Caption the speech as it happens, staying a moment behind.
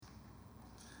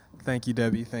Thank you,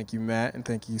 Debbie. Thank you, Matt. And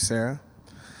thank you, Sarah.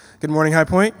 Good morning, High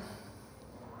Point.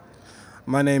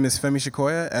 My name is Femi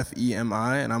Shikoya,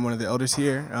 F-E-M-I, and I'm one of the elders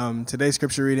here. Today's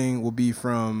scripture reading will be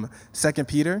from 2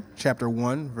 Peter chapter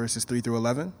 1, verses 3 through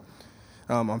 11,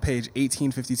 on page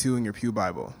 1852 in your Pew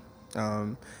Bible.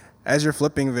 As you're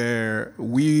flipping there,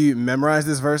 we memorized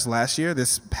this verse last year,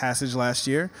 this passage last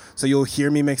year, so you'll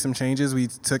hear me make some changes. We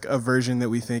took a version that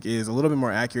we think is a little bit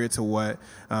more accurate to what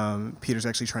Peter's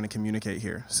actually trying to communicate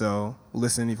here. So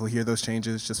listen, if you'll hear those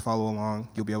changes, just follow along.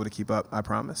 You'll be able to keep up, I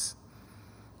promise.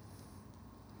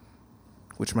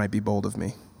 Which might be bold of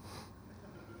me.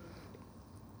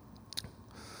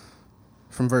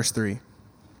 From verse 3.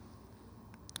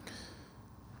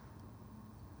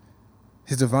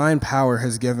 His divine power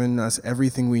has given us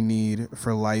everything we need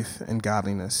for life and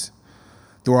godliness,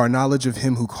 through our knowledge of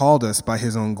him who called us by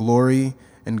his own glory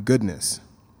and goodness.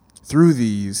 Through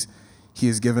these, he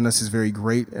has given us his very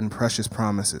great and precious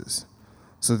promises,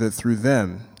 so that through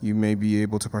them you may be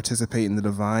able to participate in the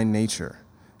divine nature,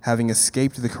 having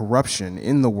escaped the corruption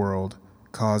in the world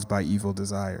caused by evil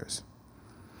desires.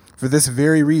 For this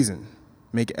very reason,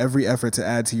 make every effort to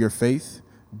add to your faith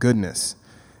goodness,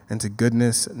 and to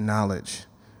goodness, knowledge,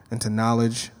 and to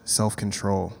knowledge,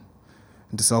 self-control,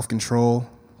 and to self-control,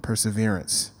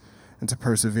 perseverance, and to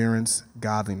perseverance,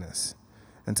 godliness,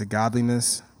 and to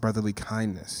godliness, brotherly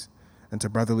kindness, and to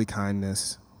brotherly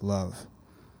kindness, love.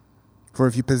 For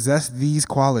if you possess these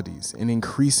qualities in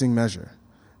increasing measure,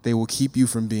 they will keep you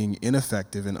from being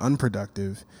ineffective and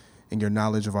unproductive in your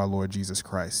knowledge of our Lord Jesus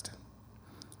Christ.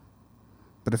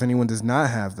 But if anyone does not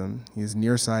have them, he is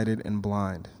nearsighted and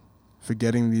blind,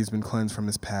 forgetting that he has been cleansed from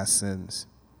his past sins.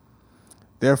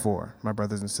 Therefore, my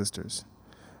brothers and sisters,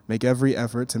 make every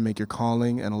effort to make your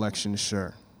calling and election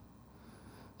sure.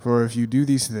 For if you do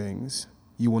these things,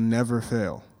 you will never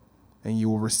fail, and you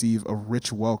will receive a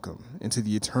rich welcome into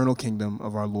the eternal kingdom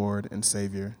of our Lord and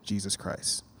Savior, Jesus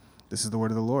Christ. This is the word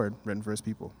of the Lord, written for his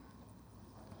people.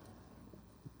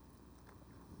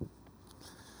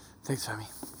 Thanks, Femi.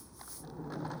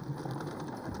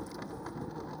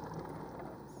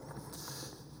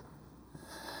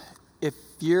 If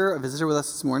you're a visitor with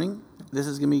us this morning, this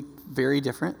is going to be very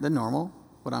different than normal,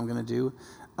 what I'm going to do.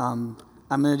 I'm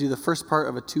going to do the first part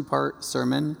of a two-part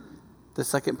sermon. The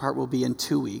second part will be in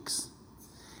 2 weeks.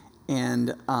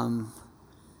 And,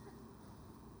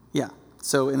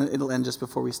 so it'll end just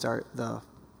before we start the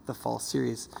fall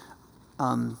series.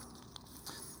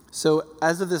 So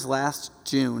as of this last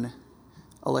June,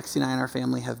 Alexi and I and our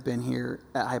family have been here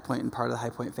at High Point and part of the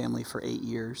High Point family for 8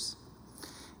 years.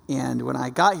 And when I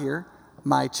got here,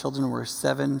 my children were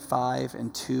 7, 5,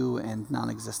 and 2, and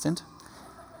non-existent.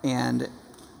 And,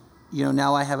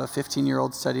 now I have a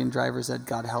 15-year-old studying driver's ed,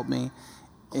 God help me.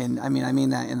 And I mean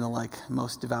that in the,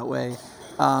 most devout way.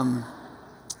 The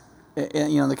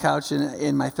couch,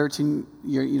 and my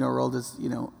 13-year-old is,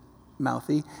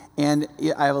 mouthy. And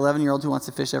I have an 11-year-old who wants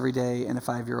to fish every day, and a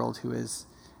 5-year-old who is,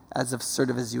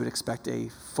 as you would expect, a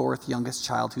fourth youngest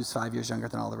child who's 5 years younger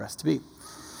than all the rest to be.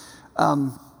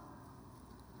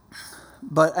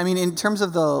 But, in terms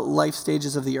of the life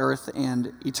stages of the earth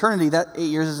and eternity, that 8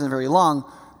 years isn't very long,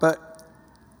 but,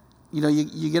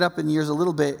 you get up in years a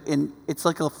little bit, and it's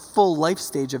like a full life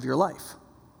stage of your life.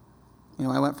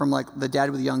 I went from, the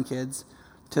dad with young kids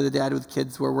to the dad with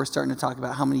kids where we're starting to talk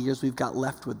about how many years we've got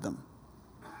left with them,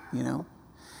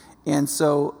 And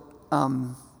so,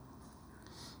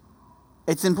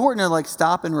 it's important to,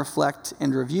 stop and reflect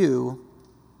and review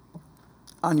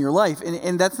on your life.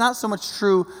 And that's not so much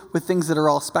true with things that are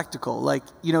all spectacle.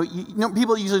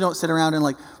 People usually don't sit around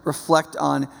and reflect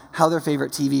on how their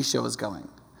favorite TV show is going.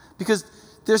 Because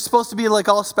they're supposed to be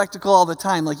all spectacle all the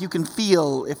time. You can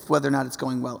feel whether or not it's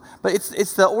going well. But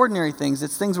it's the ordinary things.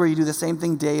 It's things where you do the same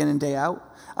thing day in and day out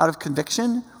of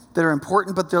conviction that are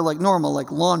important, but they're normal,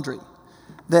 like laundry.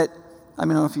 That, I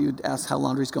don't know if you'd ask how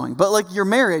laundry's going. But your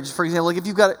marriage, for example, if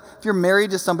you're married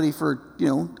to somebody for,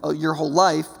 your whole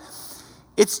life,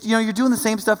 it's, you're doing the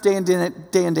same stuff day in,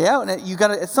 day out, and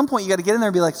at some point you got to get in there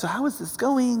and be like, so how is this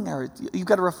going? Or you've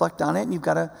got to reflect on it, and you've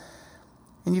got to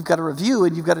review,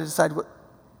 and you've got to decide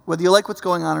whether you like what's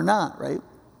going on or not, right?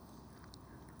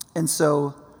 And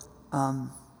so,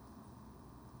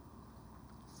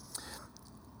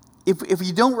 if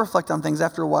you don't reflect on things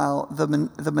after a while,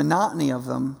 the monotony of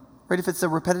them, right? If it's a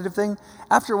repetitive thing,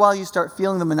 after a while you start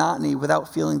feeling the monotony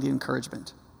without feeling the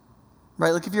encouragement.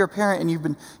 Right? If you're a parent and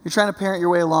you're trying to parent your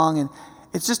way along, and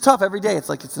it's just tough every day. It's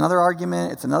it's another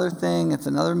argument, it's another thing, it's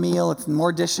another meal, it's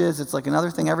more dishes, it's another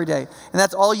thing every day. And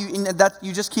that's all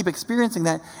you just keep experiencing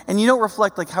that, and you don't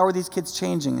reflect how are these kids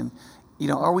changing, and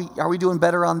are we doing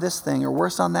better on this thing or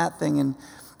worse on that thing, and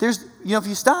there's, if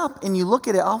you stop and you look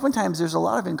at it, oftentimes there's a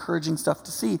lot of encouraging stuff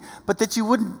to see, but that you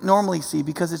wouldn't normally see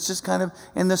because it's just kind of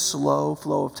in the slow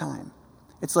flow of time.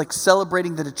 It's like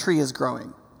celebrating that a tree is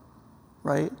growing,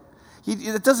 right?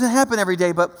 It doesn't happen every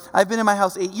day, but I've been in my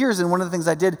house 8 years, and one of the things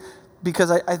I did,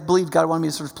 because I believed God wanted me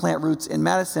to sort of plant roots in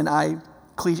Madison, I,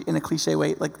 in a cliche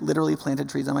way, like literally planted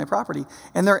trees on my property.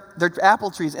 And they're apple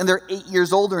trees, and they're 8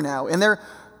 years older now, and they're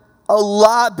a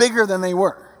lot bigger than they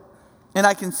were. And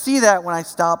I can see that when I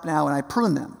stop now and I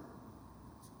prune them,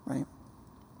 right?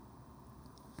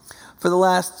 For the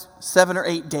last 7 or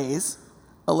 8 days,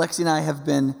 Alexi and I have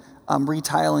been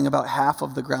retiling about half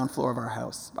of the ground floor of our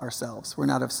house ourselves. We're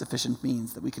not of sufficient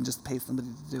means that we can just pay somebody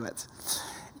to do it.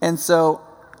 And so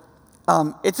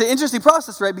it's an interesting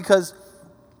process, right? Because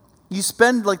you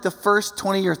spend like the first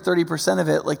 20 or 30% of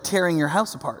it like tearing your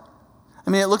house apart. I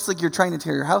mean, it looks like you're trying to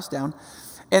tear your house down.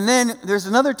 And then there's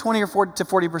another 20 or 40 to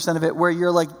 40% of it where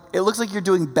you're like, it looks like you're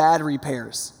doing bad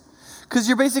repairs. Because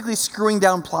you're basically screwing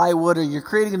down plywood, or you're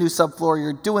creating a new subfloor,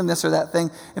 you're doing this or that thing.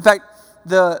 In fact,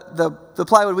 the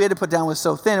plywood we had to put down was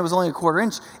so thin, it was only a 1/4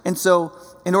 inch. And so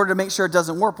in order to make sure it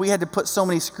doesn't warp, we had to put so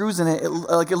many screws in it. It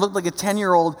looked like a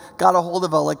 10-year-old got a hold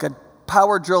of a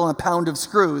power drill and a pound of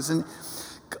screws. And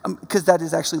because that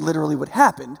is actually literally what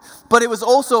happened. But it was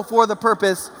also for the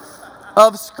purpose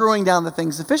of screwing down the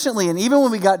things efficiently. And even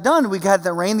when we got done, we had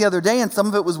the rain the other day, and some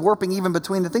of it was warping even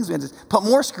between the things. We had to put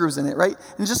more screws in it, right?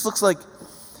 And it just looks like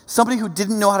somebody who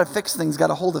didn't know how to fix things got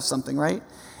a hold of something, right?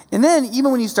 And then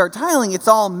even when you start tiling, it's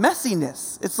all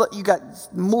messiness. It's like you got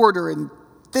mortar and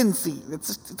thin seam.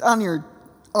 It's on your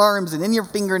arms and in your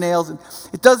fingernails, and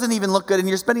it doesn't even look good. And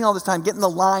you're spending all this time getting the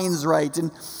lines right.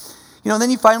 And then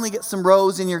you finally get some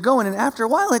rows and you're going. And after a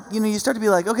while, you start to be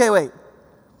like, okay, wait.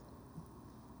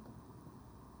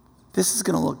 This is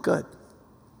going to look good,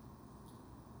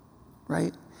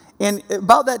 right? And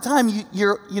about that time,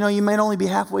 you might only be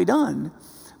halfway done,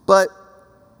 but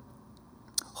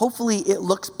hopefully it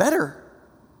looks better.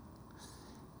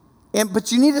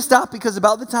 But you need to stop, because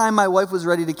about the time my wife was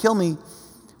ready to kill me,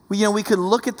 we could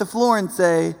look at the floor and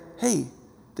say, hey,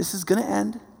 this is going to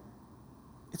end.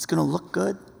 It's going to look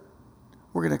good.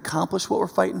 We're going to accomplish what we're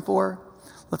fighting for.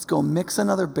 Let's go mix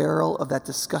another barrel of that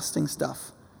disgusting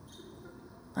stuff.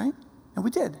 Right? And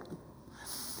we did.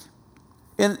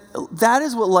 And that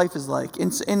is what life is like.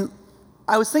 And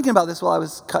I was thinking about this while I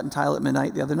was cutting tile at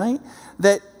midnight the other night.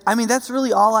 That's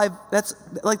really all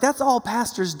that's all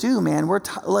pastors do, man.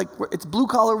 It's blue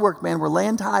collar work, man. We're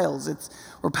laying tiles.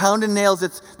 We're pounding nails.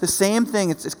 It's the same thing.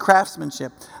 It's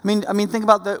craftsmanship. I mean, think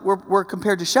about we're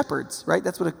compared to shepherds, right?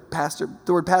 That's what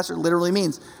the word pastor literally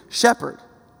means. Shepherd.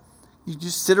 You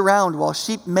just sit around while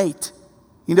sheep mate.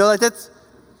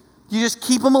 You just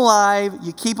keep them alive,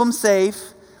 you keep them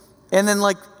safe, and then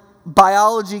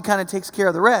biology kind of takes care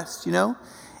of the rest,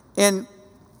 And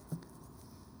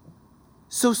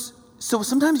so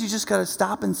sometimes you just got to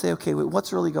stop and say, okay, wait,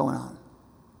 what's really going on?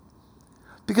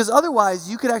 Because otherwise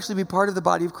you could actually be part of the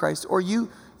body of Christ, or you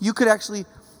could actually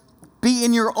be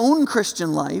in your own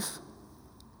Christian life,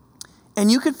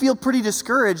 and you could feel pretty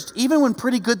discouraged even when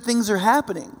pretty good things are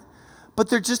happening, but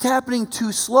they're just happening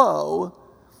too slow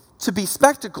to be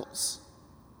spectacles.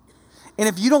 And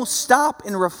if you don't stop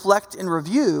and reflect and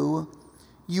review,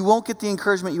 you won't get the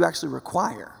encouragement you actually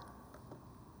require.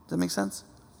 Does that make sense?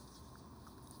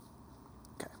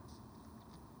 Okay.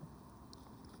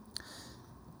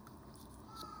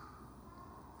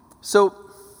 So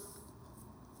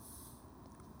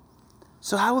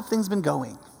how have things been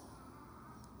going?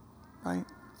 Right?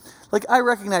 I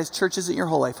recognize church isn't your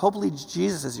whole life. Hopefully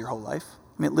Jesus is your whole life.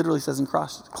 I mean, it literally says in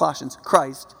Colossians,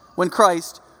 Christ. When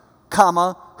Christ,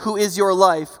 comma, who is your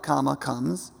life, comma,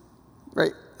 comes,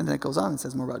 right? And then it goes on and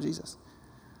says more about Jesus.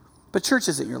 But church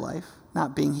isn't your life,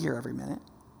 not being here every minute.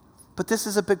 But this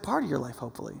is a big part of your life,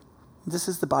 hopefully. This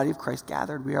is the body of Christ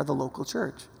gathered. We are the local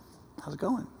church. How's it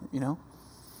going,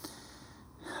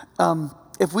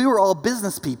 If we were all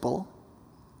business people,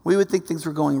 we would think things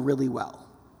were going really well.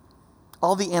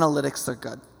 All the analytics are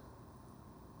good,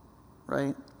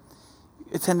 right?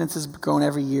 Attendance has grown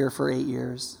every year for 8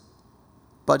 years.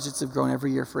 Budgets have grown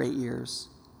every year for 8 years.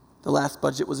 The last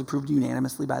budget was approved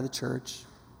unanimously by the church.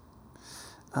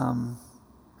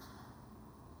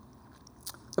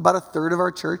 About a third of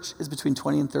our church is between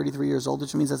 20 and 33 years old,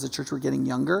 which means as a church we're getting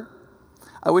younger.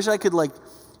 I wish I could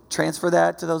transfer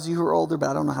that to those of you who are older, but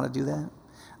I don't know how to do that.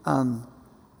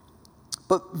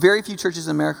 But very few churches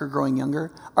in America are growing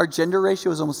younger. Our gender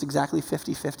ratio is almost exactly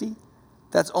 50-50.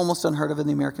 That's almost unheard of in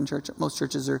the American church. Most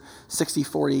churches are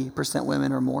 60-40%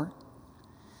 women or more.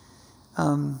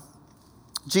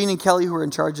 Gene and Kelly, who are in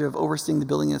charge of overseeing the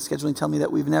building and scheduling, tell me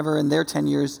that we've never in their 10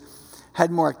 years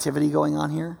had more activity going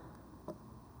on here.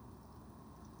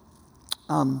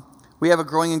 We have a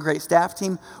growing and great staff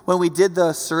team. When we did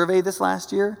the survey this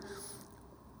last year,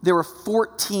 there were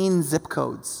 14 zip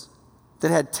codes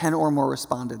that had 10 or more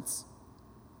respondents.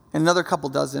 And another couple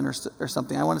dozen or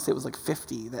something. I want to say it was like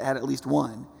 50 that had at least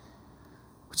one,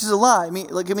 which is a lot. I mean,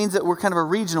 like, it means that we're kind of a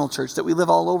regional church, that we live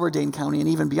all over Dane County and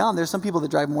even beyond. There's some people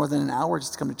that drive more than an hour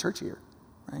just to come to church here,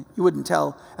 right? You wouldn't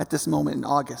tell at this moment in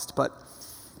August, but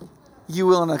you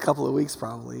will in a couple of weeks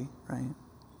probably, right?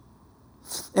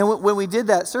 And when we did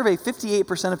that survey,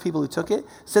 58% of people who took it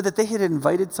said that they had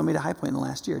invited somebody to High Point in the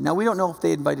last year. Now, we don't know if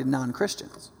they invited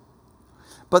non-Christians,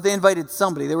 but they invited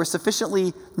somebody. They were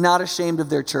sufficiently not ashamed of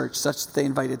their church such that they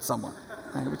invited someone,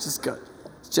 right? Which is good.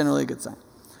 It's generally a good sign,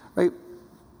 right?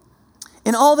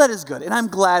 And all that is good, and I'm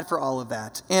glad for all of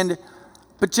that.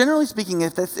 But generally speaking,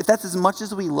 if that's as much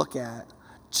as we look at,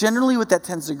 generally what that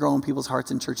tends to grow in people's hearts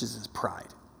and churches is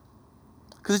pride.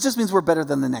 Because it just means we're better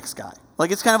than the next guy.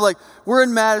 Like, it's kind of like, we're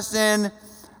in Madison,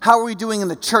 how are we doing in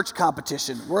the church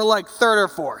competition? We're like third or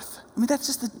fourth. I mean, that's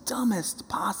just the dumbest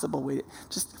possible way.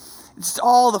 It's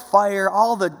all the fire,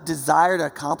 all the desire to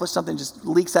accomplish something just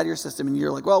leaks out of your system, and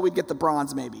you're like, well, we'd get the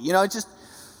bronze maybe. You know,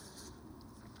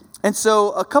 And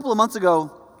so a couple of months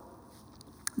ago,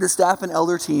 the staff and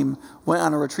elder team went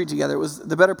on a retreat together. It was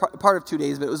the better part of 2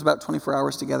 days, but it was about 24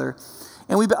 hours together.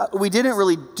 And we didn't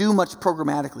really do much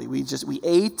programmatically. We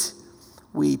ate,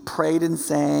 we prayed and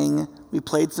sang, we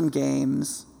played some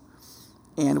games,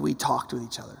 and we talked with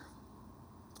each other.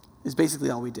 Is basically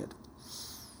all we did.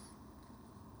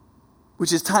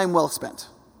 Which is time well spent.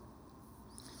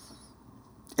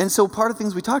 And so part of the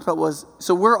things we talked about was,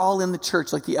 so we're all in the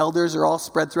church, like the elders are all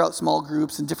spread throughout small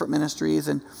groups and different ministries,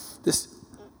 and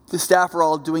the staff are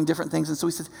all doing different things. And so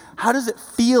we said, how does it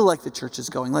feel like the church is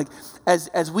going? Like,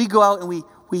 as we go out and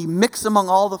we mix among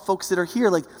all the folks that are here,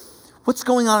 like, what's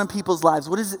going on in people's lives?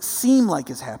 What does it seem like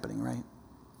is happening, right?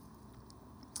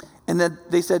 And then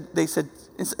they said,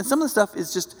 and some of the stuff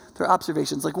is just their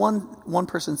observations. Like one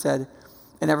person said,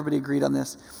 and everybody agreed on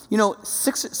this,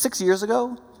 6 years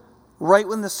ago, right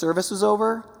when the service was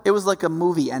over, it was like a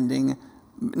movie ending.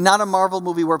 Not a Marvel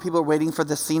movie where people are waiting for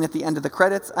the scene at the end of the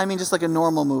credits. I mean, just like a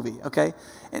normal movie, okay?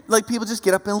 And, like, people just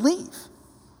get up and leave.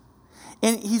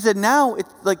 And he said now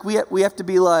it's like we have to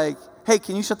be like, hey,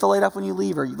 can you shut the light off when you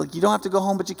leave? Or like, you don't have to go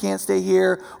home, but you can't stay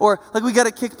here. Or like, we got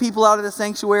to kick people out of the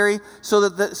sanctuary so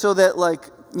that like,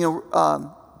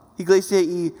 Iglesia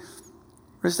y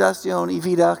Restauración y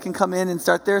Vida can come in and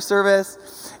start their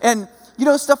service, and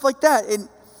stuff like that. And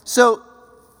so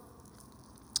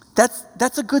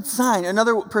that's a good sign.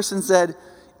 Another person said,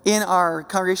 in our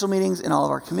congregational meetings, in all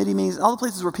of our committee meetings, all the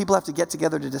places where people have to get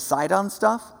together to decide on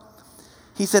stuff,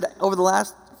 he said, over the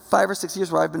last 5 or 6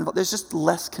 years where I've been involved, there's just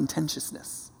less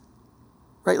contentiousness,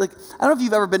 right? Like, I don't know if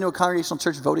you've ever been to a congregational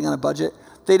church voting on a budget.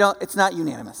 It's not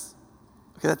unanimous.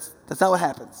 Okay, that's not what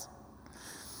happens.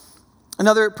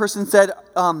 Another person said,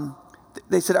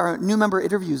 they said our new member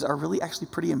interviews are really actually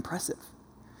pretty impressive.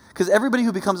 Because everybody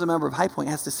who becomes a member of High Point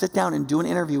has to sit down and do an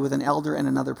interview with an elder and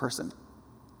another person.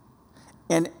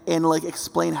 And like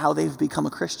explain how they've become a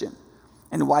Christian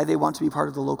and why they want to be part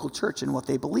of the local church and what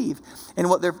they believe. And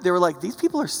what they were like, these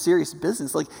people are serious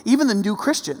business. Like, even the new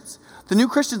Christians,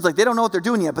 like, they don't know what they're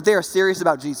doing yet, but they are serious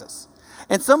about Jesus.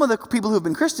 And some of the people who've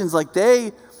been Christians, like,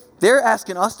 they're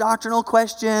asking us doctrinal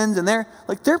questions, and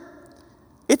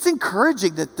it's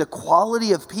encouraging that the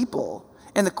quality of people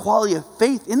and the quality of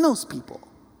faith in those people.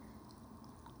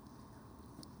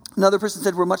 Another person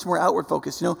said we're much more outward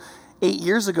focused. 8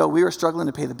 years ago, we were struggling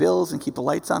to pay the bills and keep the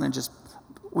lights on, and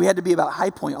we had to be about High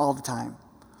Point all the time.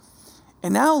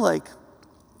 And now, like,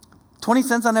 20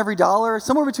 cents on every dollar,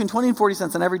 somewhere between 20 and 40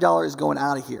 cents on every dollar is going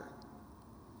out of here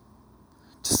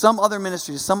to some other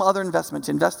ministry, to some other investment,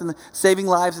 to invest in saving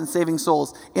lives and saving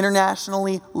souls,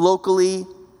 internationally, locally.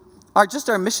 Our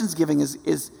missions giving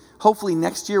is hopefully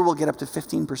next year we'll get up to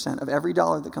 15% of every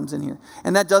dollar that comes in here.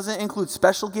 And that doesn't include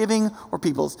special giving or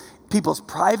people's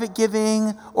private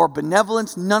giving or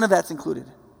benevolence. None of that's included.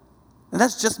 And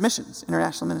that's just missions,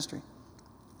 international ministry.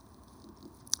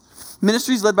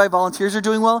 Ministries led by volunteers are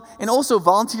doing well, and also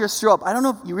volunteers show up. I don't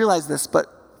know if you realize this, but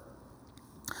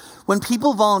when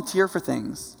people volunteer for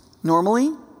things,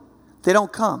 normally they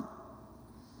don't come.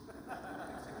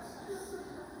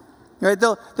 Right?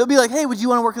 They'll be like, hey, would you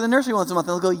want to work in the nursery once a month?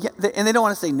 And they'll go, yeah. And they don't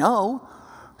want to say no.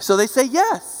 So they say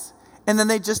yes. And then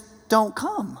they just don't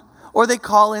come. Or they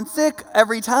call in sick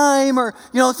every time, or,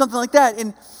 something like that.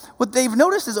 And what they've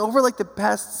noticed is over like the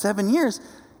past 7 years,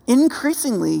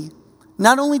 increasingly,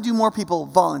 not only do more people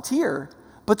volunteer,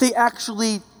 but they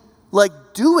actually like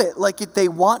do it like they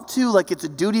want to, like it's a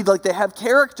duty, like they have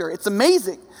character. It's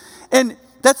amazing. And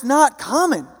that's not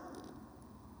common.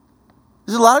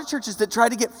 There's a lot of churches that try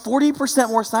to get 40%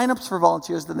 more signups for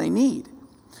volunteers than they need,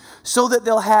 so that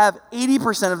they'll have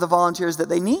 80% of the volunteers that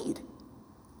they need.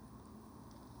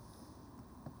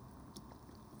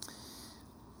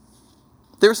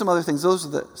 There are some other things.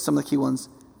 Those are some of the key ones.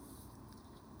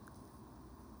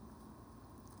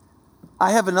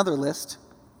 I have another list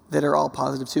that are all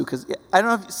positive too, because I don't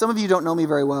know if some of you don't know me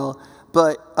very well,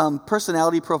 but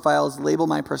personality profiles label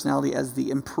my personality as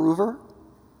the improver,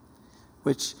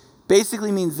 which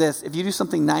basically means this: if you do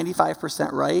something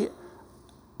 95% right,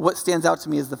 what stands out to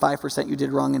me is the 5% you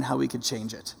did wrong and how we could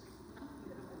change it.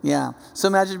 Yeah. So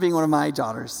imagine being one of my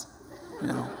daughters,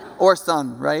 or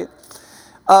son, right?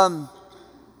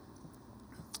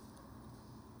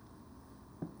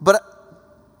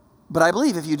 But I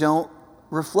believe if you don't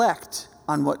reflect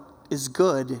on what is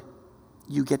good,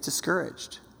 you get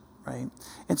discouraged, right?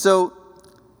 And so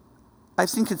I've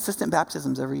seen consistent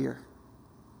baptisms every year,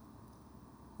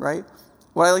 right?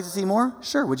 Would I like to see more?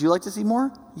 Sure. Would you like to see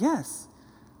more? Yes.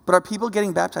 But are people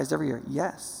getting baptized every year?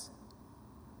 Yes.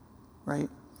 Right?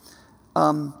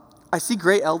 I see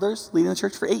great elders leading the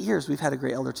church. For 8 years, we've had a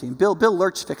great elder team. Bill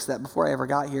Lurch fixed that before I ever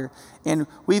got here. And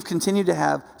we've continued to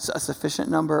have a sufficient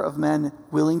number of men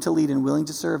willing to lead and willing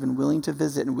to serve and willing to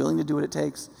visit and willing to do what it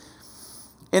takes.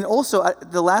 And also,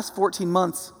 the last 14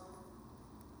 months,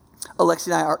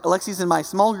 Alexi's in my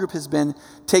small group has been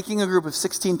taking a group of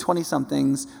 16,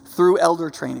 20-somethings through elder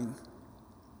training.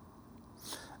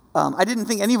 I didn't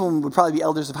think any of them would probably be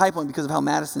elders of High Point because of how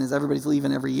Madison is. Everybody's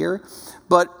leaving every year.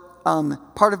 But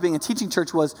part of being a teaching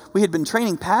church was we had been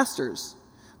training pastors.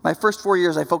 My first 4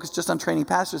 years, I focused just on training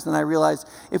pastors. Then I realized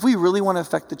if we really want to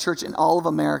affect the church in all of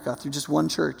America through just one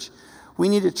church, we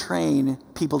need to train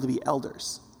people to be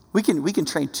elders. We can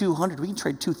train 200. We can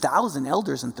train 2,000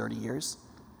 elders in 30 years.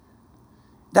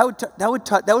 That would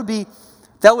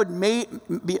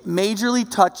majorly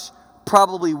touch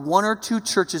probably 1 or 2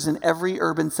 churches in every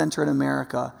urban center in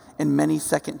America and many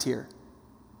second tier.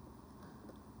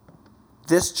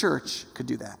 This church could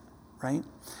do that, right?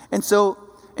 And so,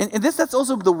 and that's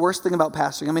also the worst thing about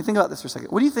pastoring. I mean, think about this for a second.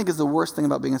 What do you think is the worst thing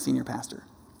about being a senior pastor?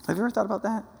 Have you ever thought about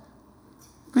that?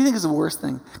 What do you think is the worst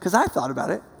thing? Because I thought about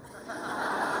it.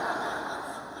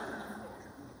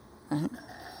 Right?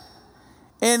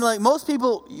 And like most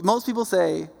people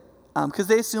say, because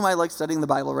they assume I like studying the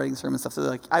Bible, writing sermon stuff. So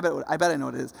they're like, I bet I know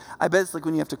what it is. I bet it's like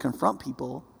when you have to confront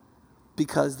people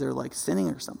because they're like sinning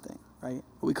or something, right?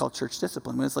 What we call church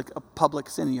discipline. When it's like a public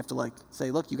sin, and you have to like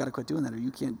say, look, you got to quit doing that, or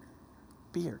you can't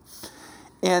be here.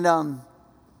 And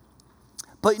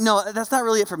but no, that's not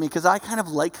really it for me, because I kind of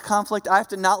like conflict. I have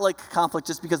to not like conflict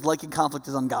just because liking conflict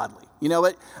is ungodly. You know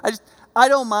what? I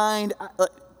don't mind.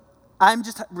 I'm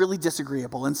just really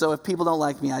disagreeable, and so if people don't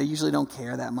like me, I usually don't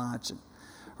care that much.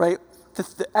 Right?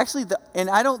 The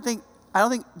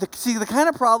kind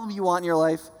of problem you want in your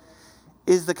life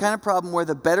is the kind of problem where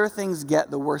the better things get,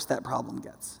 the worse that problem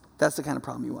gets. That's the kind of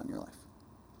problem you want in your life.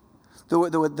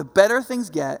 The better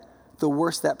things get, the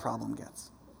worse that problem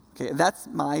gets. Okay, that's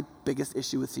my biggest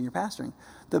issue with senior pastoring.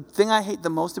 The thing I hate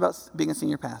the most about being a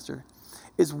senior pastor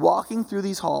is walking through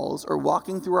these halls or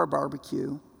walking through our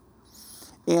barbecue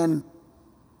and,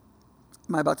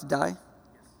 am I about to die?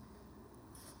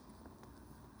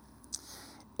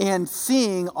 And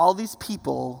seeing all these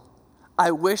people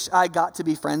I wish I got to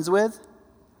be friends with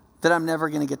that I'm never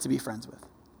going to get to be friends with.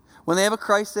 When they have a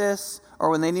crisis or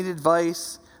when they need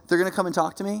advice, they're going to come and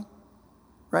talk to me,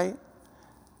 right?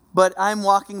 But I'm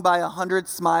walking by 100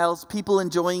 smiles, people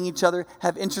enjoying each other,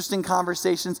 have interesting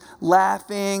conversations,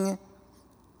 laughing,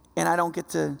 and I don't get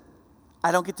to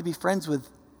be friends with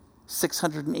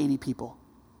 680 people.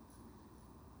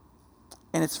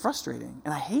 And it's frustrating,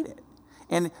 and I hate it.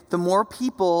 And the more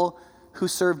people who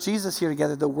serve Jesus here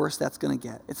together, the worse that's going to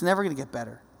get. It's never going to get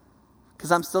better,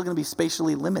 because I'm still going to be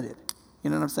spatially limited. You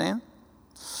know what I'm saying?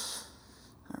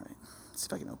 All right, let's see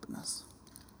if I can open this.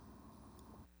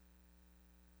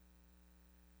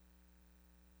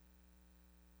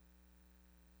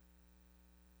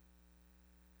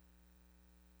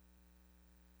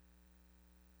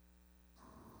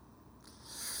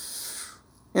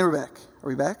 And we're back. Are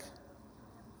we back?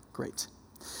 Great.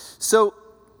 So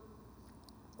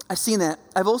I've seen that.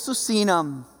 I've also seen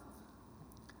a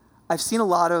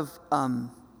lot of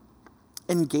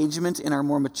engagement in our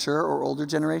more mature or older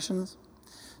generations.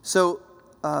 So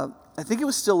I think it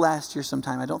was still last year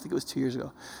sometime. I don't think it was 2 years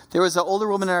ago. There was an older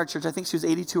woman in our church. I think she was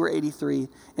 82 or 83,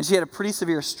 and she had a pretty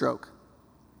severe stroke.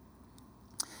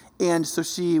 And so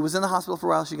she was in the hospital for a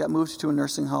while. She got moved to a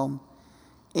nursing home,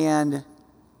 and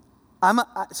I'm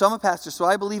a pastor, so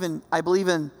I believe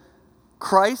in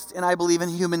Christ and I believe in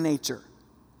human nature.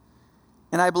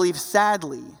 And I believe,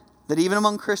 sadly, that even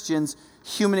among Christians,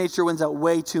 human nature wins out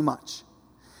way too much.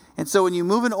 And so when you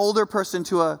move an older person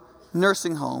to a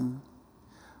nursing home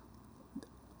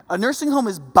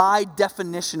is by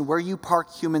definition where you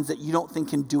park humans that you don't think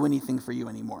can do anything for you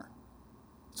anymore.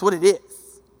 It's what it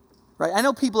is, right? I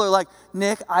know people are like,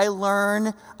 Nick, I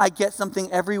learn, I get something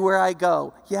everywhere I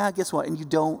go. Yeah, guess what? And you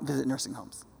don't visit nursing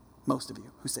homes, most of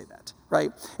you who say that,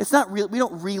 right? It's not real. We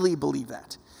don't really believe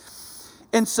that.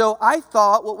 And so I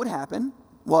thought what would happen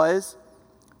was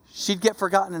she'd get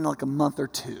forgotten in like a month or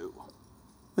two.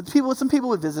 Some people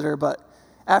would visit her, but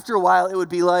after a while it would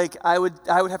be like I would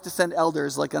have to send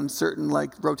elders like on certain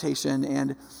like rotation,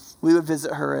 and we would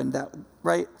visit her, and that,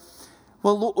 right?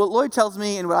 Well, what Lloyd tells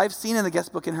me and what I've seen in the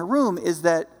guest book in her room is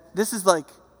that this is like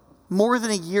more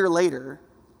than a year later.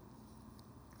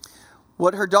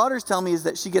 What her daughters tell me is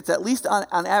that she gets at least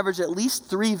on average at least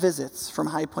 3 visits from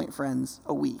High Point friends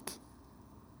a week.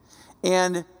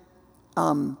 And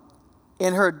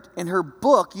her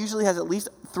book usually has at least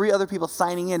 3 other people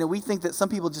signing in, and we think that some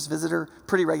people just visit her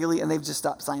pretty regularly and they've just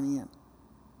stopped signing in.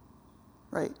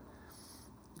 Right?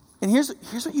 And here's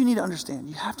what you need to understand.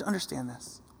 You have to understand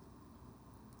this.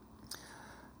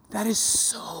 That is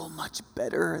so much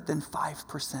better than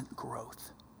 5%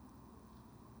 growth.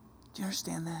 Do you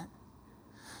understand that?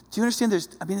 Do you understand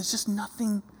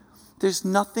there's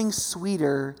nothing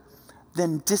sweeter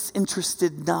than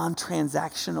disinterested,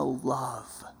 non-transactional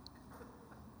love.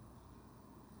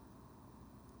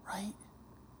 Right?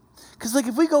 Because like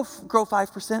if we grow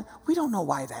 5%, we don't know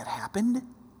why that happened.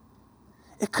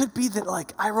 It could be that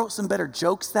like I wrote some better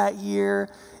jokes that year.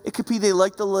 It could be they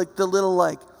like the little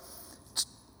like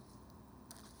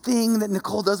thing that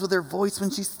Nicole does with her voice when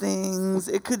she sings.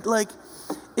 It could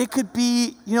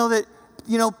be, that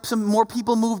some more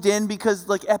people moved in because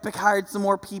like Epic hired some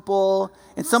more people,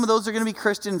 and some of those are going to be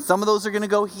Christian, some of those are going to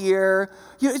go here.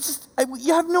 It's just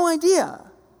you have no idea,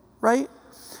 right?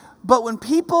 But when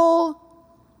people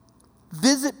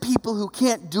visit people who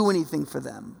can't do anything for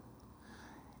them,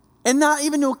 and not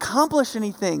even to accomplish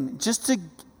anything, just to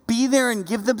be there and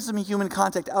give them some human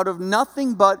contact out of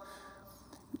nothing but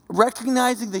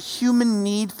recognizing the human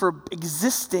need for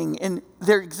existing and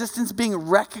their existence being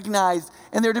recognized,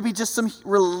 and there to be just some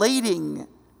relating,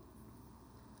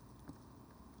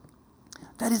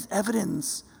 that is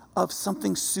evidence of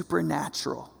something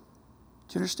supernatural.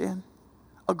 Do you understand?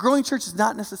 A growing church is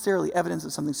not necessarily evidence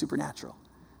of something supernatural.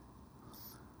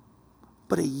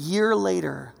 But a year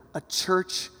later, a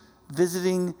church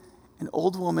visiting an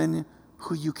old woman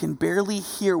who you can barely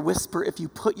hear whisper if you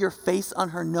put your face on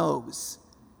her nose,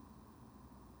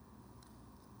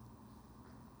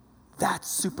 that's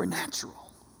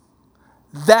supernatural.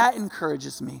 That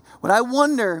encourages me. When I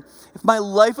wonder if my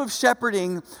life of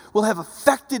shepherding will have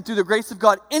affected, through the grace of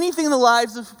God, anything in the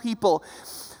lives of people,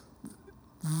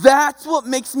 that's what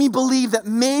makes me believe that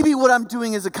maybe what I'm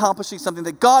doing is accomplishing something,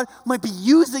 that God might be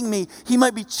using me. He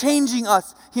might be changing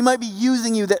us. He might be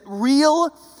using you, that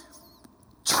real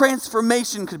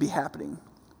transformation could be happening.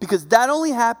 Because that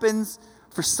only happens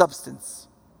for substance.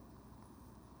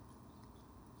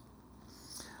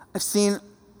 I've seen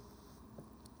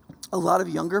a lot of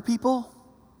younger people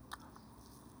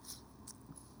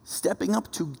stepping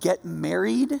up to get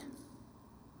married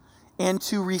and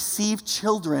to receive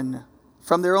children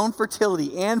from their own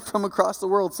fertility and from across the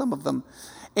world, some of them,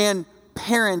 and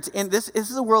parent. And this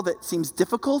is a world that seems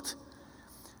difficult.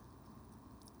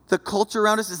 The culture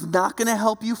around us is not going to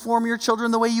help you form your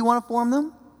children the way you want to form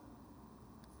them.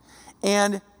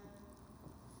 And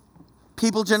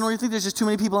people generally think there's just too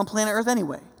many people on planet Earth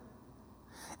anyway.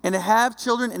 And to have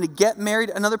children and to get married,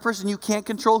 another person you can't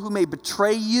control who may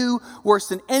betray you worse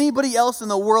than anybody else in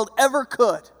the world ever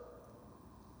could.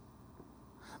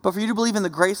 But for you to believe in the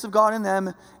grace of God in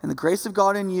them and the grace of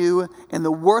God in you and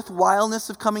the worthwhileness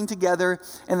of coming together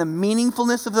and the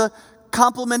meaningfulness of the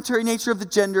complementary nature of the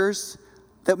genders,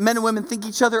 that men and women think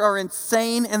each other are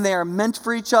insane and they are meant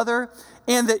for each other,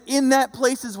 and that in that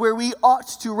place is where we ought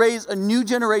to raise a new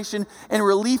generation and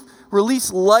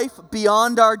release life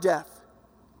beyond our death.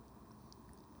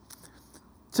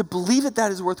 To believe that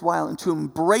that is worthwhile and to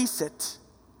embrace it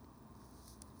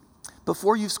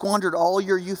before you've squandered all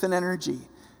your youth and energy,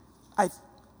 I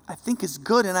think is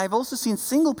good. And I've also seen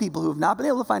single people who have not been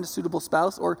able to find a suitable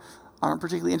spouse or aren't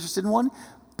particularly interested in one,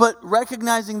 but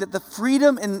recognizing that the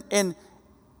freedom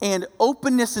and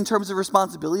openness in terms of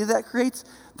responsibility that creates,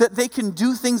 that they can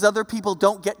do things other people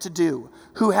don't get to do,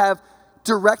 who have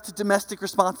direct domestic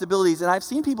responsibilities. And I've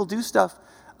seen people do stuff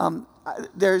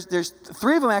There's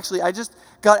three of them, actually. I just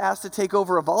got asked to take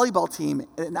over a volleyball team,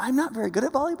 and I'm not very good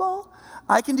at volleyball.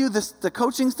 I can do the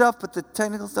coaching stuff, but the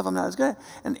technical stuff I'm not as good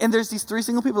at. And there's these three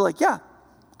single people like, yeah,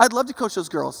 I'd love to coach those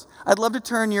girls. I'd love to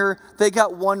turn they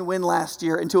got one win last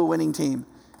year into a winning team.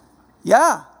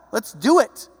 Yeah, let's do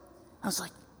it. I was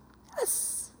like, yes.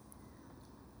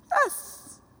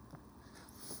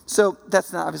 So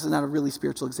that's obviously not a really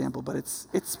spiritual example, but it's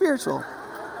spiritual.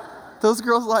 Those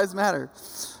girls' lives matter.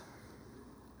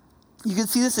 You can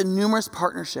see this in numerous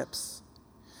partnerships.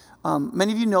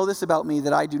 Many of you know this about me,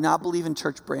 that I do not believe in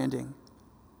church branding.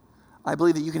 I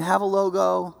believe that you can have a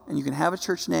logo and you can have a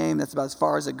church name. That's about as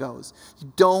far as it goes.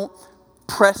 You don't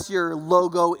press your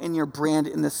logo and your brand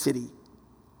in the city,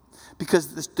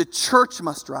 because the church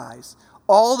must rise.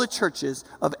 All the churches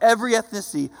of every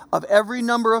ethnicity, of every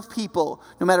number of people,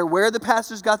 no matter where the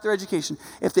pastors got their education,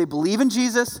 if they believe in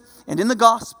Jesus and in the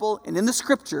gospel and in the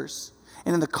scriptures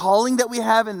and in the calling that we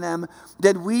have in them,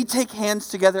 then we take hands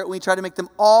together and we try to make them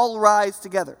all rise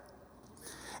together.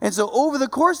 And so over the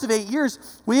course of 8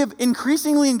 years, we have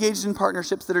increasingly engaged in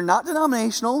partnerships that are not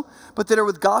denominational, but that are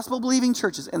with gospel-believing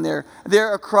churches. And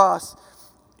they're across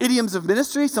idioms of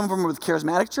ministry. Some of them are with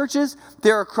charismatic churches.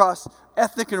 They're across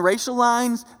ethnic and racial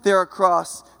lines. They're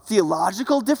across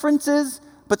theological differences,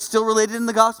 but still related in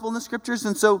the gospel and the scriptures.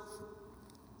 And so,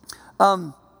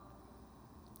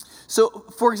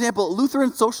 for example,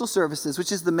 Lutheran Social Services,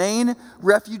 which is the main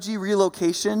refugee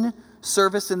relocation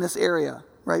service in this area,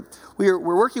 right? We're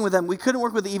working with them. We couldn't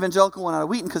work with the evangelical one out of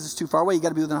Wheaton because it's too far away. You got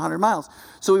to be within 100 miles.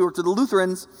 So we worked with the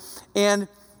Lutherans, and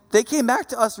they came back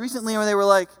to us recently and they were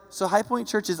like, so High Point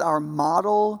Church is our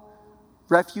model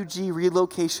refugee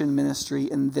relocation ministry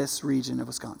in this region of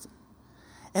Wisconsin.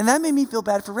 And that made me feel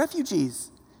bad for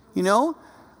refugees,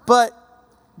 But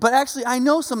actually, I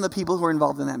know some of the people who are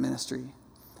involved in that ministry.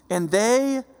 And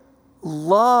they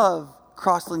love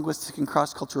cross-linguistic and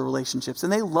cross-cultural relationships.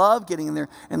 And they love getting in there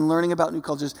and learning about new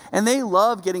cultures. And they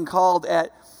love getting called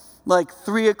at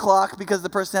 3 o'clock because the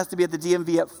person has to be at the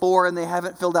DMV at 4 and they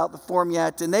haven't filled out the form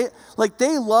yet. And they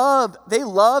love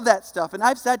that stuff. And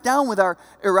I've sat down with our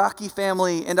Iraqi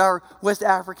family and our West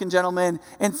African gentlemen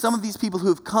and some of these people who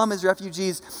have come as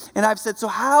refugees. And I've said, so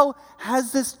how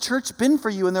has this church been for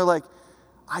you? And they're like,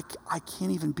 I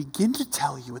can't even begin to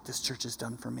tell you what this church has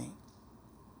done for me.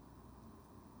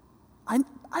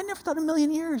 I never thought in a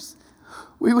million years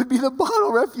we would be the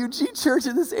model refugee church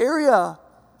in this area.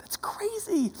 That's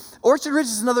crazy. Orchard Ridge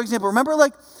is another example. Remember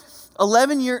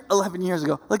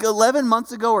 11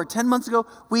 months ago or 10 months ago,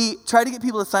 we tried to get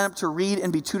people to sign up to read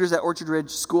and be tutors at Orchard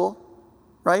Ridge School,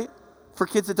 right? For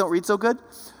kids that don't read so good,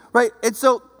 right? And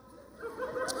so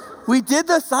we did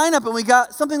the sign up and we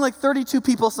got something like 32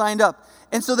 people signed up.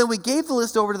 And so then we gave the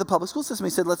list over to the public school system. We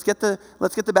said, let's get the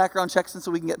background checks and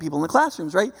so we can get people in the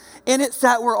classrooms, right? And it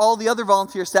sat where all the other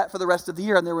volunteers sat for the rest of the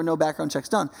year and there were no background checks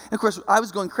done. And of course, I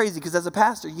was going crazy because as a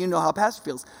pastor, you know how a pastor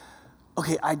feels.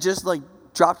 Okay, I just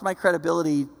dropped my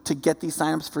credibility to get these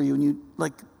signups for you and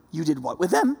you did what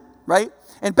with them, right?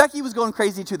 And Becky was going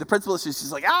crazy too. The principal,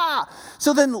 she's like, ah!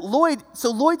 So then Lloyd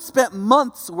spent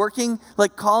months working,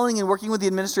 calling and working with the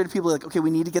administrative people, okay,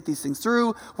 we need to get these things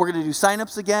through. We're going to do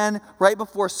signups again right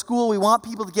before school. We want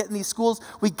people to get in these schools.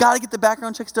 We got to get the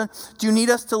background checks done. Do you need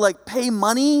us to pay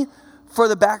money for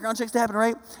the background checks to happen,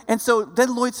 right? And so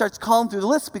then Lloyd starts calling through the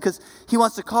list because he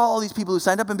wants to call all these people who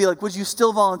signed up and be like, would you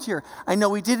still volunteer? I know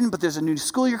we didn't, but there's a new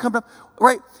school year coming up,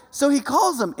 right? So he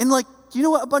calls them and do you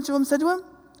know what a bunch of them said to him?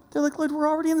 They're like, Lloyd, we're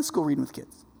already in the school reading with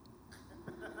kids.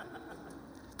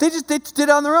 They did it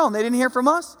on their own. They didn't hear from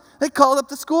us. They called up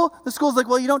the school. The school's like,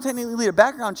 well, you don't technically need a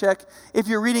background check if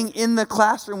you're reading in the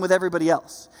classroom with everybody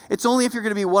else. It's only if you're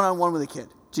going to be one-on-one with a kid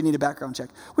do you need a background check,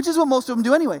 which is what most of them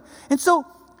do anyway. And so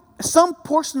some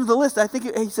portion of the list, I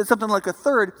think he said something like a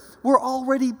third, were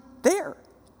already there.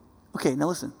 Okay, now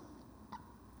listen.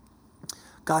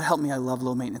 God help me, I love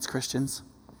low-maintenance Christians.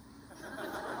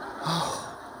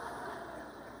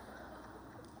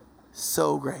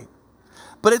 So great.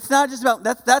 But it's not just about,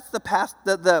 that's the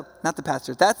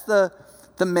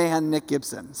man, Nick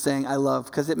Gibson, saying I love,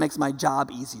 because it makes my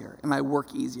job easier and my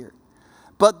work easier.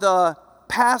 But the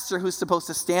pastor who's supposed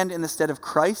to stand in the stead of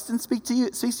Christ and speaks to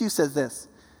you says this,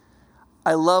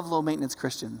 I love low-maintenance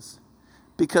Christians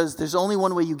because there's only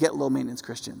one way you get low-maintenance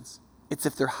Christians. It's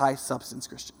if they're high-substance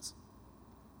Christians.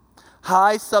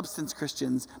 High-substance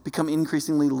Christians become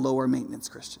increasingly lower-maintenance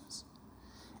Christians.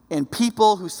 And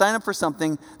people who sign up for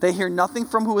something, they hear nothing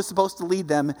from who is supposed to lead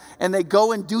them, and they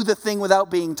go and do the thing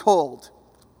without being told.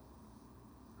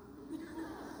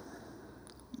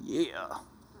 Yeah.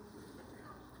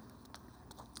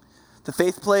 The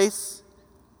Faith Place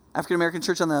African-American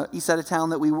church on the east side of town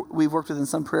that we've worked with in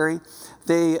Sun Prairie.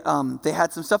 They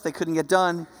had some stuff they couldn't get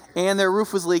done, and their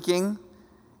roof was leaking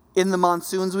in the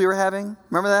monsoons we were having.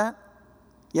 Remember that?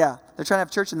 Yeah, they're trying to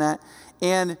have church in that.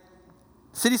 And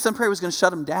City of Sun Prairie was going to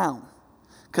shut them down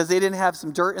because they didn't have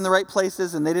some dirt in the right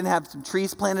places, and they didn't have some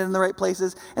trees planted in the right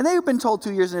places. And they've been told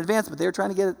 2 years in advance, but they were trying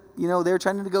to get it, they were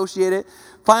trying to negotiate it.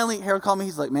 Finally, Harold called me.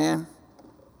 He's like, man,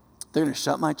 they're going to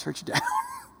shut my church down.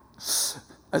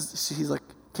 He's like,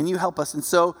 can you help us? And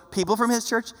so people from his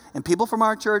church and people from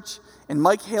our church and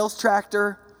Mike Hale's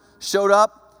tractor showed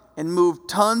up and moved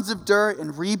tons of dirt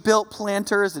and rebuilt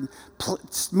planters and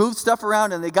moved stuff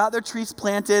around, and they got their trees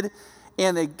planted,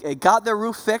 and they got their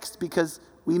roof fixed because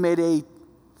we made a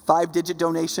 5-digit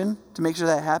donation to make sure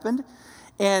that happened.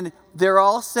 And they're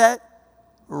all set.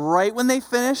 Right when they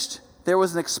finished, there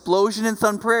was an explosion in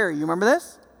Sun Prairie. You remember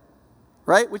this?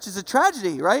 Right? Which is a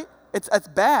tragedy, right? It's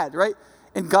bad, right?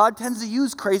 And God tends to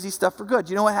use crazy stuff for good.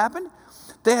 You know what happened?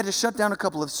 They had to shut down a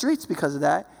couple of streets because of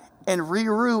that and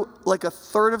reroute like a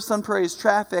third of Sun Prairie's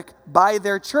traffic by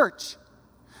their church.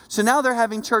 So now they're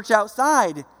having church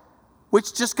outside,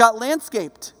 which just got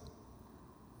landscaped.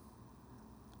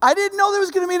 I didn't know there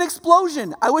was going to be an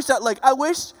explosion. I wish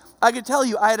I could tell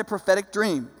you I had a prophetic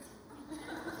dream.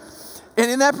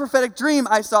 And in that prophetic dream,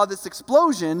 I saw this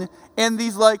explosion and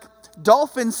these like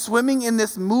dolphins swimming in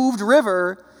this moved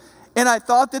river. And I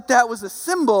thought that was a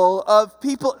symbol of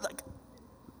people. Like,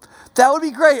 that would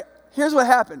be great. Here's what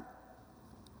happened.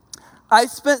 I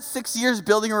spent 6 years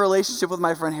building a relationship with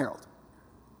my friend Harold.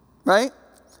 Right?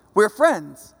 We're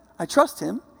friends. I trust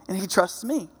him, and he trusts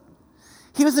me.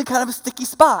 He was in kind of a sticky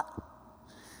spot.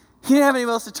 He didn't have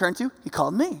anyone else to turn to. He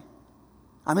called me.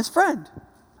 I'm his friend.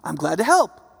 I'm glad to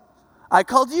help. I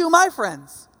called you, my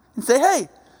friends, and say, hey,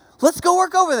 let's go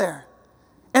work over there.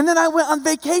 And then I went on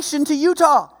vacation to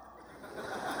Utah.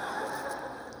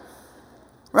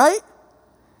 Right?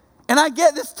 And I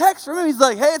get this text from him. He's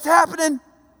like, hey, it's happening.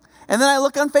 And then I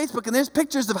look on Facebook, and there's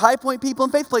pictures of High Point people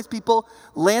and Faith Place people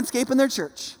landscaping their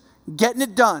church, getting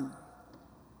it done.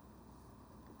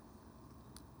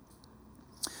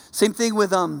 Same thing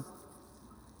with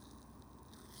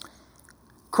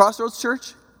Crossroads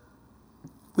Church.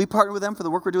 We partner with them for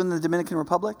the work we're doing in the Dominican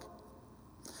Republic.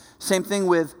 Same thing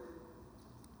with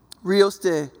Rios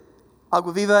de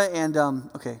Agua Viva and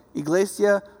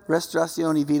Iglesia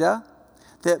Restauración y Vida.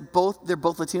 They're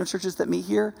both Latino churches that meet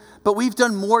here, but we've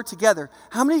done more together.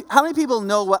 How many people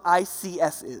know what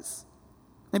ICS is?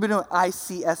 Anybody know what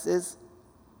ICS is?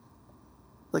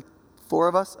 Like 4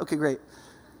 of us? Okay, great.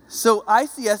 So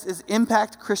ICS is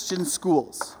Impact Christian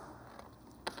Schools.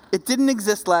 It didn't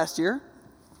exist last year.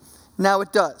 Now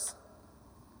it does.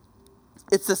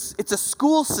 It's a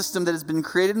school system that has been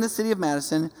created in the city of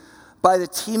Madison by the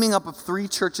teaming up of 3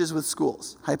 churches with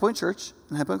schools. High Point Church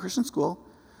and High Point Christian School,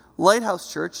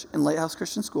 Lighthouse Church and Lighthouse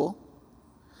Christian School,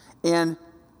 and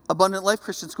Abundant Life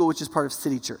Christian School, which is part of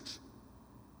City Church.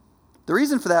 The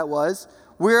reason for that was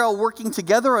we're all working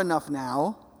together enough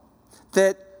now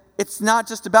that it's not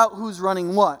just about who's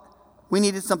running what. We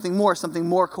needed something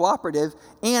more cooperative,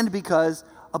 and because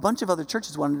a bunch of other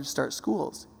churches wanted to start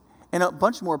schools. And a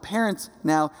bunch more parents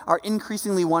now are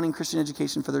increasingly wanting Christian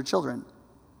education for their children.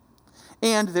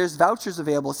 And there's vouchers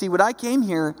available. See, when I came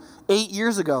here 8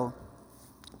 years ago,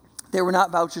 there were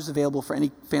not vouchers available for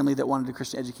any family that wanted a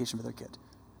Christian education for their kid.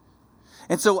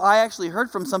 And so I actually heard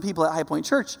from some people at High Point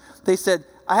Church. They said,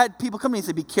 I had people come to me and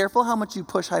say, be careful how much you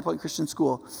push High Point Christian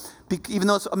School, even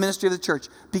though it's a ministry of the church,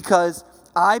 because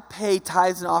I pay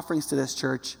tithes and offerings to this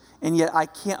church, and yet I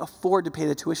can't afford to pay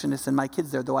the tuition to send my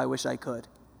kids there, though I wish I could.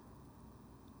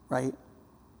 Right?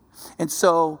 And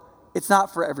so it's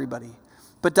not for everybody.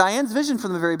 But Diane's vision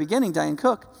from the very beginning, Diane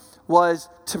Cook, was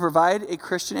to provide a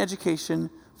Christian education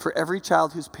for every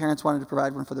child whose parents wanted to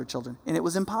provide one for their children. And it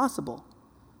was impossible.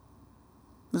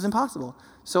 It was impossible.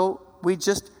 So we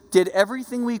just did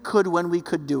everything we could when we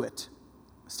could do it.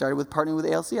 Started with partnering with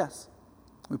ALCS.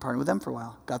 We partnered with them for a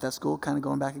while. Got that school kind of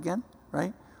going back again,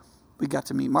 right? We got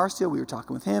to meet Marcio. We were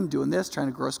talking with him, doing this, trying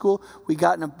to grow a school. We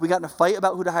got in a fight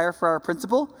about who to hire for our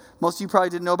principal. Most of you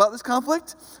probably didn't know about this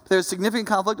conflict. There's significant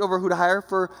conflict over who to hire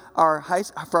for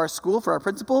our school, for our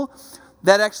principal.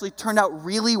 That actually turned out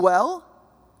really well.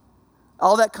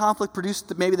 All that conflict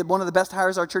produced maybe one of the best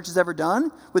hires our church has ever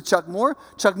done with Chuck Moore.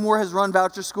 Chuck Moore has run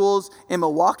voucher schools in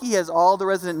Milwaukee. He has all the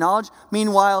resident knowledge.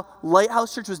 Meanwhile,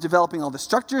 Lighthouse Church was developing all the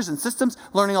structures and systems,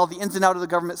 learning all the ins and outs of the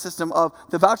government system of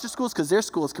the voucher schools because their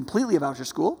school is completely a voucher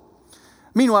school.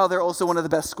 Meanwhile, they're also one of the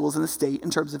best schools in the state in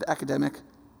terms of academic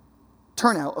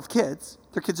turnout of kids.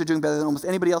 Their kids are doing better than almost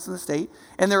anybody else in the state,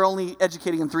 and they're only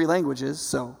educating in 3 languages,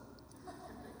 so,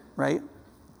 right?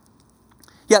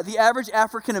 Yeah, the average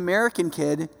African American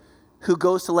kid who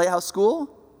goes to Lighthouse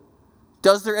School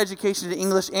does their education in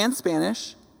English and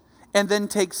Spanish and then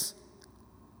takes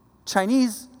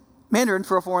Chinese, Mandarin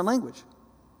for a foreign language.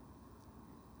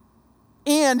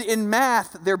 And in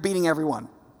math, they're beating everyone.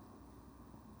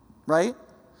 Right?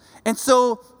 And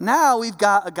so now we've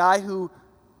got a guy who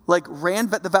ran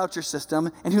the voucher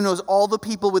system and who knows all the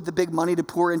people with the big money to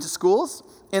pour into schools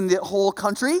in the whole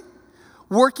country,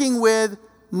 working with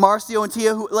Marcio and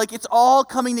Tia, who it's all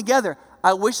coming together.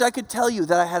 I wish I could tell you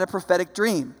that I had a prophetic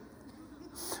dream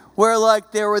where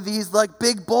there were these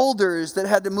big boulders that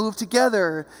had to move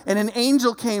together and an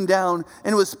angel came down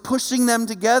and was pushing them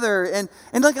together. And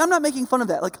I'm not making fun of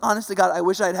that. Honest to God, I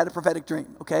wish I had a prophetic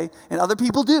dream, okay? And other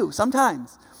people do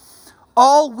sometimes.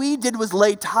 All we did was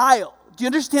lay tile. Do you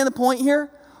understand the point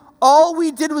here? All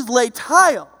we did was lay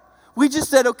tile. We just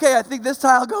said, okay, I think this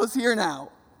tile goes here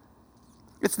now.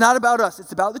 It's not about us.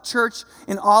 It's about the church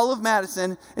in all of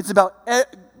Madison. It's about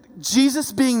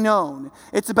Jesus being known.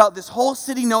 It's about this whole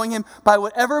city knowing him by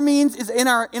whatever means is in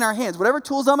our hands. Whatever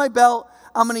tools on my belt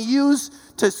I'm going to use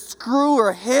to screw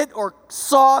or hit or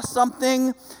saw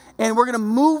something, and we're going to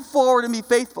move forward and be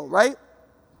faithful, right?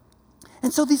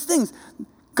 And so these things,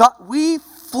 we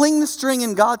fling the string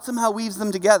and God somehow weaves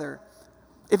them together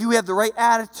if we have the right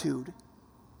attitude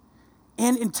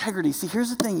and integrity. See,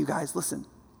 here's the thing, you guys, listen.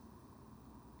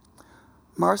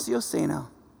 Marcio Sena,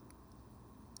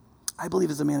 I believe,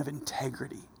 is a man of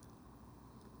integrity.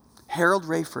 Harold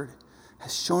Rayford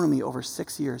has shown me over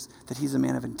 6 years that he's a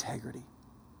man of integrity.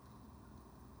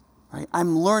 Right?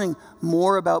 I'm learning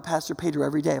more about Pastor Pedro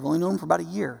every day. I've only known him for about a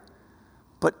year.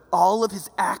 But all of his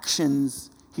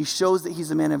actions, he shows that he's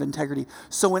a man of integrity.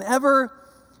 So whenever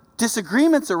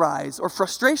disagreements arise or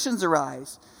frustrations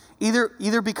arise,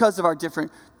 either because of our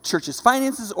different churches'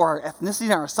 finances or our ethnicity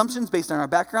and our assumptions based on our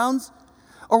backgrounds,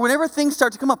 or whenever things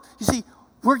start to come up, you see,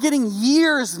 we're getting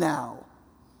years now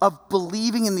of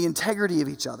believing in the integrity of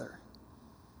each other.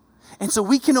 And so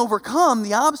we can overcome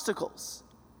the obstacles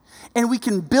and we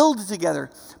can build together.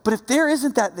 But if there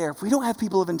isn't that there, if we don't have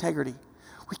people of integrity,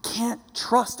 we can't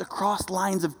trust across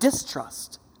lines of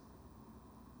distrust.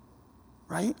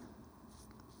 Right?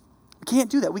 We can't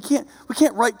do that. We can't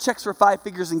write checks for 5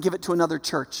 figures and give it to another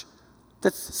church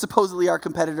that's supposedly our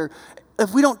competitor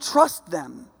if we don't trust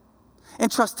them. And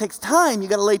trust takes time. You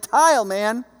got to lay tile,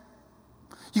 man.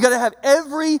 You got to have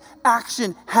every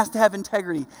action has to have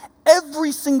integrity.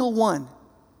 Every single one.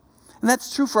 And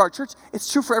that's true for our church.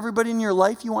 It's true for everybody in your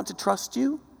life you want to trust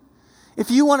you.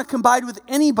 If you want to combine with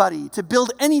anybody to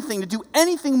build anything, to do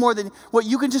anything more than what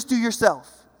you can just do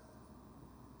yourself,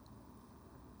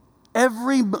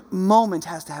 every moment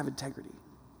has to have integrity.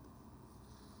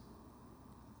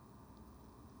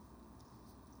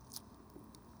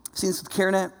 I've seen this with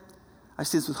CareNet. I've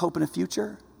seen this with Hope in a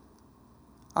Future.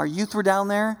 Our youth were down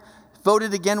there,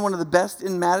 voted again one of the best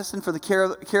in Madison for the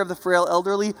care of the frail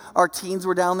elderly. Our teens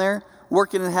were down there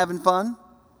working and having fun.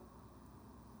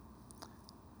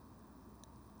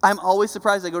 I'm always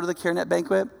surprised. I go to the CareNet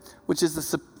banquet, which is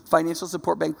the financial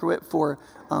support banquet for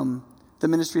the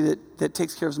ministry that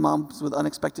takes care of moms with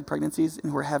unexpected pregnancies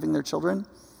and who are having their children.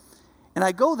 And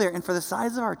I go there, and for the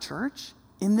size of our church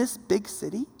in this big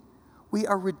city, we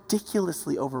are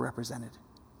ridiculously overrepresented.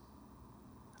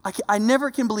 I never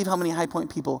can believe how many High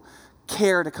Point people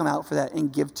care to come out for that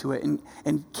and give to it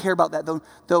and care about that.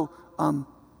 Though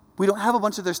we don't have a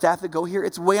bunch of their staff that go here.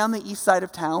 It's way on the east side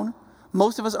of town.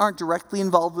 Most of us aren't directly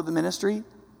involved with the ministry.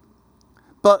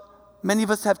 But many of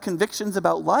us have convictions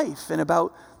about life and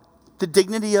about the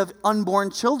dignity of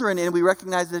unborn children. And we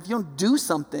recognize that if you don't do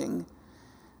something,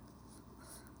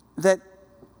 that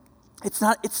it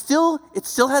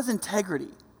still has integrity.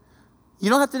 You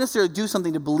don't have to necessarily do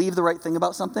something to believe the right thing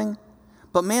about something,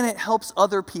 but man, it helps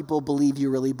other people believe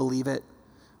you really believe it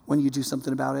when you do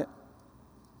something about it.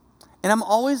 And I'm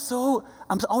always so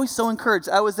encouraged.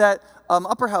 I was at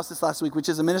Upper House this last week, which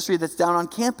is a ministry that's down on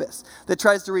campus that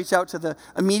tries to reach out to the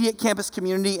immediate campus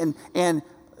community and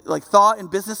like thought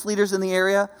and business leaders in the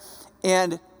area.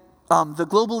 And the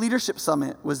Global Leadership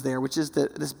Summit was there, which is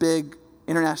this big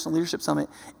international leadership summit.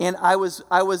 And I was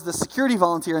the security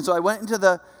volunteer, and so I went into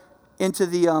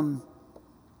the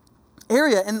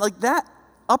area, and like that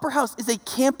Upper House is a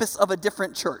campus of a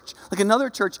different church. Like another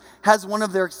church has one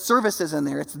of their services in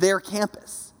there. It's their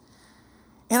campus.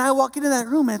 And I walk into that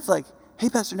room, and it's like, hey,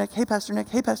 Pastor Nick, hey, Pastor Nick,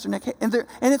 hey, Pastor Nick. Hey. And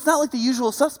it's not like the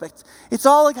usual suspects. It's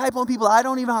all like High Point people I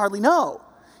don't even hardly know,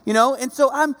 you know? And so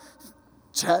I'm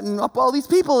chatting up all these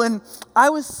people, and I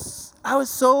was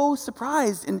so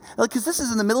surprised, and because this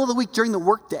is in the middle of the week during the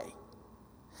workday.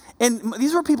 And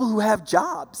these were people who have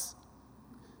jobs,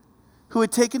 who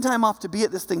had taken time off to be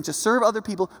at this thing, to serve other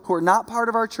people who are not part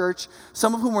of our church,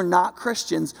 some of whom were not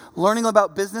Christians, learning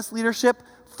about business leadership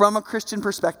from a Christian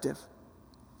perspective.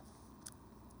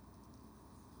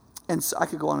 And so I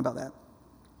could go on about that.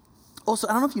 Also,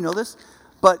 I don't know if you know this,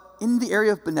 but in the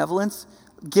area of benevolence,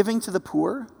 giving to the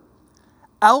poor,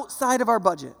 outside of our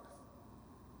budget,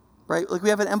 right? Like we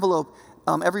have an envelope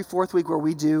every fourth week when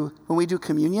we do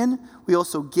communion, we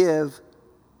also give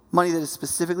money that is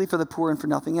specifically for the poor and for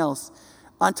nothing else.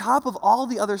 On top of all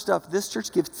the other stuff, this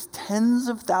church gives tens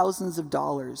of thousands of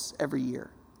dollars every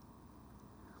year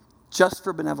just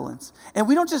for benevolence. And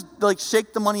we don't just like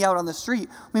shake the money out on the street.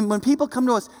 I mean, when people come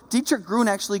to us, Dietrich Grun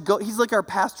he's like our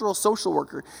pastoral social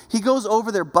worker. He goes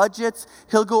over their budgets.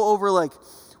 He'll go over like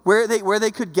where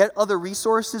they could get other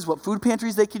resources, what food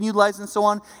pantries they can utilize, and so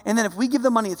on. And then if we give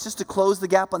them money, it's just to close the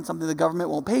gap on something the government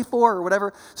won't pay for or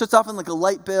whatever. So it's often like a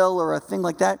light bill or a thing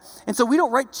like that. And so we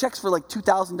don't write checks for like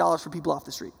 $2,000 for people off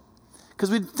the street because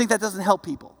we think that doesn't help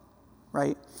people,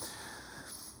 right?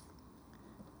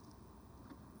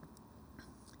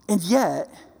 And yet,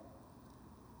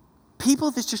 people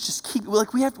at this church just keep, we're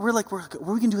like, what are we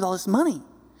going to do with all this money?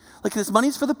 Like, this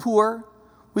money's for the poor.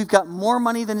 We've got more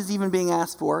money than is even being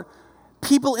asked for.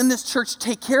 People in this church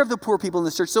take care of the poor people in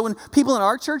this church. So when people in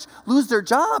our church lose their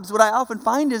jobs, what I often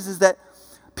find is that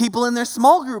people in their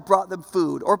small group brought them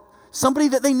food, or somebody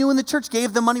that they knew in the church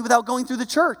gave them money without going through the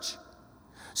church.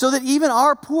 So that even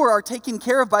our poor are taken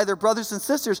care of by their brothers and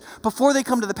sisters before they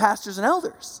come to the pastors and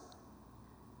elders.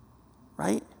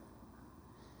 Right?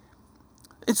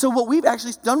 And so what we've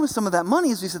actually done with some of that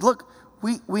money is we said, look,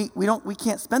 we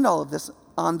can't spend all of this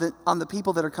on the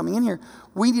people that are coming in here.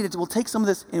 We'll take some of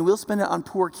this and we'll spend it on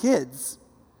poor kids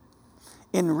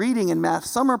in reading and math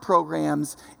summer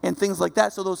programs and things like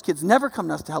that, so those kids never come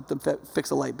to us to help them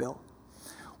fix a light bill.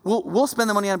 We'll spend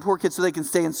the money on poor kids so they can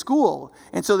stay in school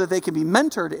and so that they can be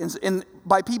mentored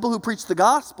by people who preach the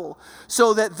gospel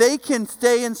so that they can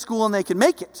stay in school and they can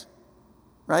make it,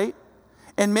 right?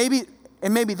 And maybe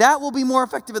that will be more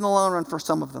effective in the long run for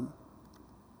some of them.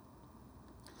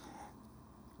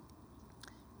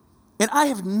 And I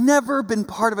have never been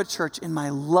part of a church in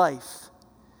my life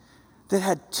that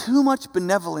had too much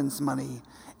benevolence money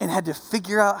and had to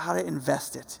figure out how to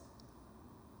invest it.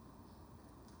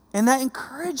 And that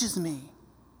encourages me.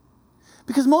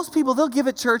 Because most people, they'll give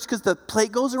at church because the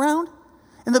plate goes around,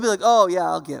 and they'll be like, oh, yeah,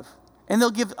 I'll give. And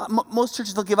they'll give, most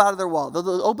churches, they'll give out of their wallet.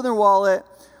 They'll open their wallet,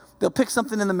 they'll pick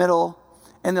something in the middle,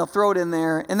 and they'll throw it in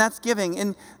there, and that's giving.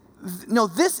 And no,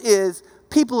 this is,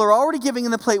 people are already giving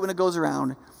in the plate when it goes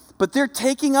around, but they're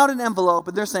taking out an envelope,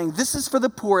 and they're saying, this is for the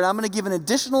poor, and I'm going to give an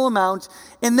additional amount,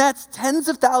 and that's tens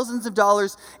of thousands of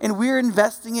dollars, and we're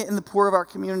investing it in the poor of our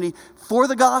community for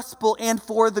the gospel and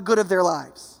for the good of their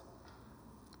lives.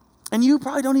 And you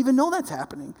probably don't even know that's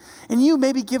happening. And you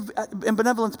maybe give in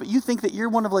benevolence, but you think that you're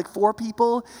one of like 4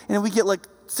 people, and we get like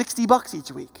 $60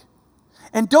 each week.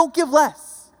 And don't give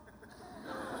less.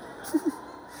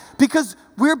 Because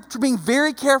we're being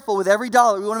very careful with every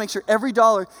dollar. We want to make sure every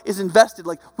dollar is invested.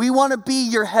 Like, we want to be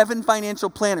your heaven financial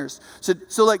planners.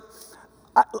 So like,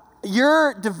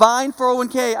 your divine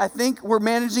 401k, I think we're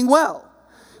managing well.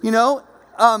 You know?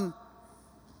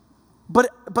 But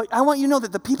I want you to know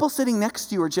that the people sitting next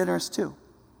to you are generous too.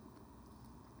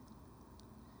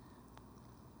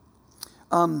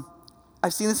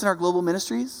 I've seen this in our global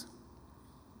ministries.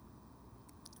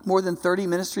 More than 30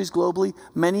 ministries globally,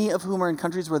 many of whom are in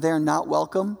countries where they are not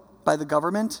welcome by the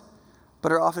government,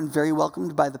 but are often very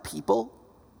welcomed by the people.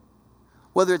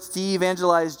 Whether it's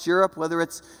de-evangelized Europe, whether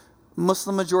it's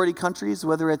Muslim majority countries,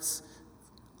 whether it's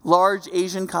large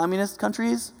Asian communist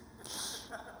countries,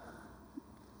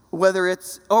 whether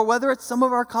it's some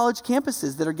of our college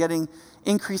campuses that are getting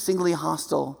increasingly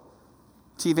hostile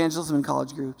to evangelism in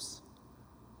college groups.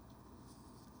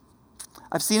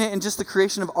 I've seen it in just the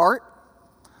creation of art.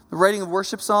 The writing of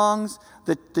worship songs,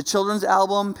 the children's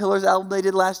album, Pillars album they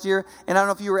did last year. And I don't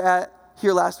know if you were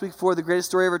here last week for The Greatest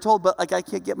Story Ever Told, but like I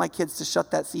can't get my kids to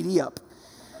shut that CD up.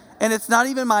 And it's not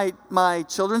even my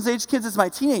children's age kids, it's my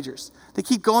teenagers. They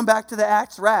keep going back to the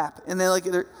Acts rap. And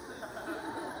they're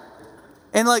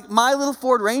and like my little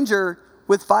Ford Ranger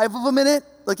with 5 of them in it,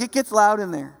 like it gets loud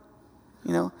in there.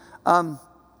 You know?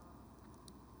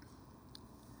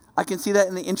 I can see that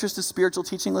in the interest of spiritual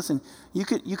teaching. Listen, you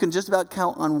can just about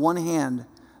count on one hand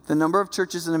the number of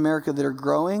churches in America that are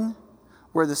growing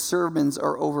where the sermons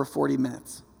are over 40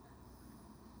 minutes.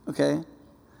 Okay?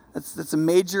 That's a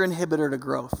major inhibitor to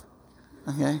growth.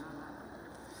 Okay?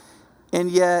 And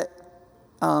yet,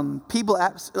 I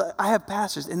have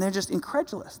pastors, and they're just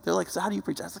incredulous. They're like, so how do you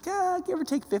preach? I was like, give or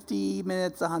take 50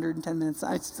 minutes, 110 minutes.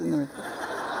 I just in there.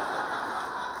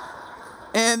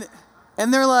 And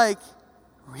they're like,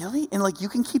 really? And like, you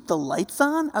can keep the lights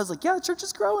on? I was like, yeah, the church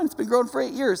is growing. It's been growing for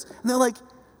 8 years. And they're like,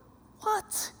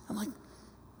 what?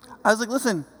 I was like,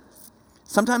 listen,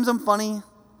 sometimes I'm funny.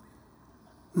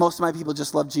 Most of my people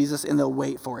just love Jesus and they'll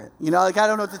wait for it. You know, like, I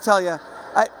don't know what to tell you.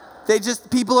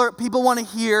 People want to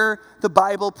hear the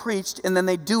Bible preached and then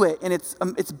they do it. And it's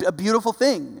a beautiful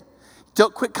thing.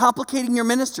 Don't quit complicating your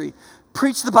ministry.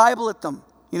 Preach the Bible at them,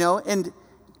 you know, and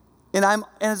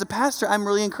as a pastor, I'm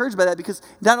really encouraged by that, because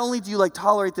not only do you like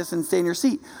tolerate this and stay in your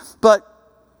seat, but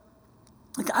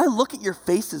like, I look at your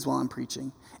faces while I'm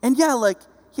preaching. And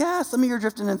some of you are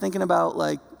drifting and thinking about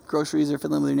like groceries or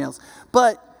fiddling with your nails.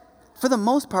 But for the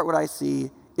most part, what I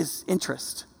see is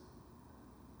interest.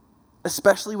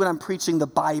 Especially when I'm preaching the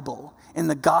Bible and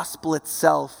the gospel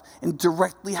itself and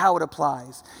directly how it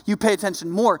applies. You pay attention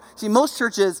more. See, most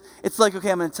churches, it's like,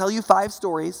 okay, I'm going to tell you 5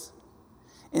 stories,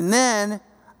 and then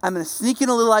I'm going to sneak in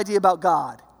a little idea about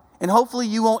God. And hopefully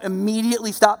you won't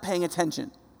immediately stop paying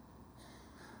attention.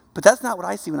 But that's not what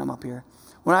I see when I'm up here.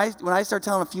 When I start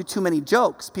telling a few too many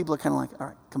jokes, people are kind of like, all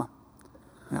right, come on.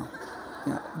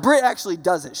 You know. Britt actually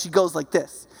does it. She goes like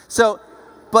this. So,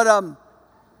 but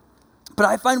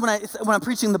I find when I'm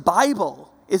preaching the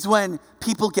Bible is when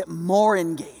people get more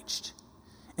engaged.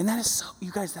 And that is so,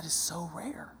 you guys, that is so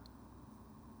rare.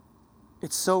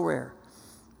 It's so rare.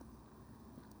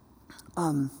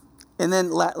 And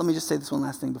then let me just say this one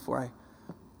last thing before I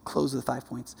close with 5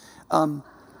 points.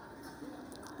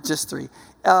 Just 3.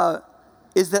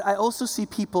 Is that I also see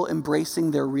people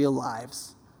embracing their real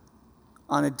lives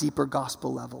on a deeper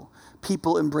gospel level.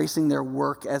 People embracing their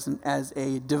work as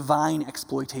a divine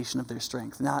exploitation of their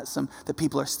strength, not that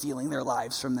people are stealing their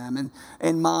lives from them,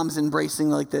 and moms embracing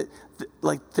like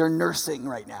they're nursing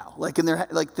right now, like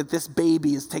that this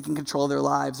baby is taking control of their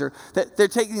lives, or that they're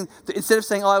taking, instead of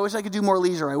saying, oh, I wish I could do more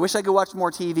leisure, I wish I could watch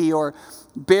more TV, or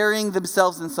burying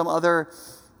themselves in some other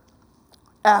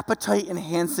appetite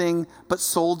enhancing but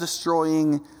soul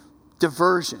destroying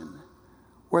diversion,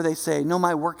 where they say, no,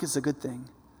 my work is a good thing.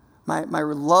 My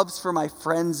loves for my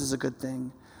friends is a good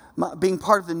thing. Being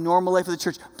part of the normal life of the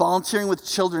church, volunteering with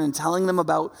children and telling them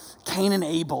about Cain and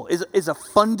Abel is a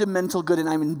fundamental good, and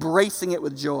I'm embracing it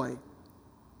with joy.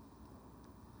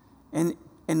 And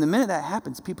the minute that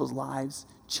happens, people's lives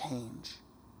change.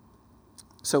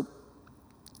 So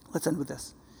let's end with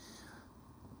this.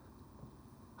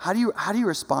 How do you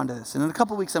respond to this? And in a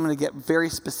couple of weeks, I'm going to get very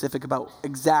specific about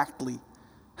exactly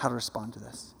how to respond to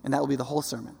this. And that will be the whole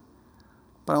sermon.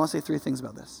 But I want to say 3 things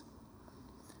about this.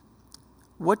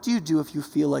 What do you do if you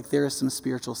feel like there is some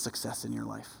spiritual success in your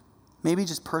life? Maybe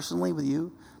just personally with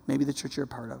you, maybe the church you're a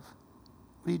part of.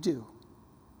 What do you do?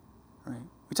 Right?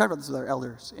 We talked about this with our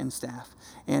elders and staff.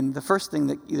 And the first thing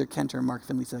that either Kent or Mark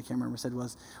Finley said, I can't remember, said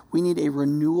was, we need a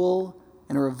renewal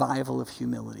and a revival of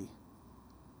humility.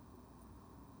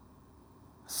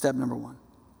 Step number 1.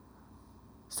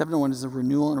 Step number 1 is a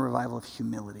renewal and a revival of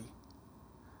humility.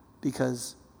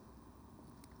 Because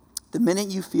the minute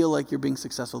you feel like you're being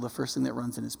successful, the first thing that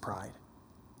runs in is pride,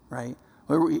 right?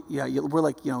 We're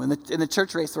like, in the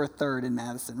church race, we're 3rd in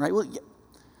Madison, right? Well,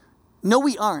 no,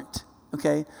 we aren't,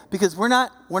 okay? Because we're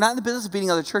not in the business of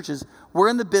beating other churches. We're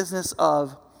in the business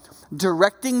of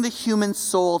directing the human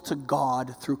soul to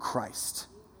God through Christ,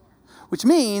 which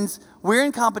means we're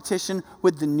in competition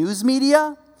with the news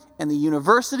media and the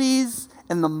universities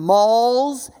and the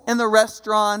malls and the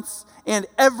restaurants and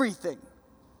everything.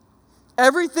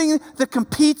 Everything that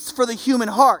competes for the human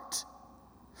heart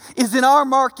is in our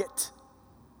market.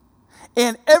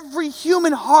 And every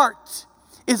human heart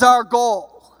is our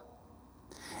goal.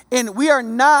 And we are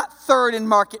not 3rd in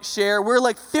market share. We're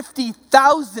like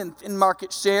 50,000th in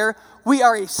market share. We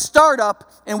are a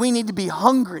startup, and we need to be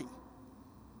hungry.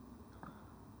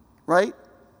 Right?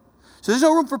 So there's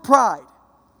no room for pride,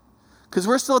 because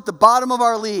we're still at the bottom of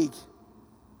our league.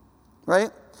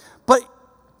 Right?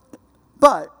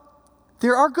 But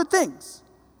there are good things.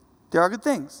 There are good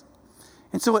things.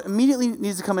 And so what immediately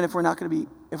needs to come in if we're not going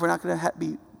to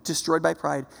be destroyed by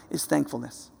pride is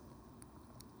thankfulness.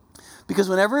 Because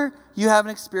whenever you have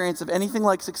an experience of anything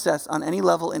like success on any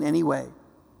level in any way,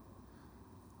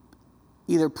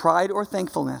 either pride or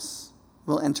thankfulness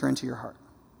will enter into your heart.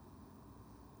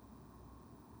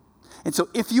 And so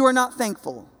if you are not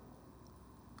thankful,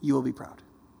 you will be proud.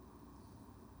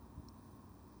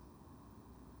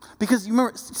 Because you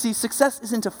remember, see, success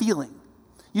isn't a feeling.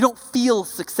 You don't feel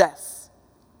success.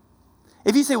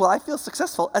 If you say, well, I feel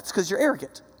successful, that's because you're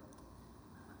arrogant.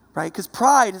 Right? Because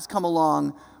pride has come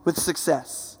along with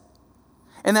success.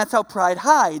 And that's how pride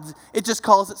hides. It just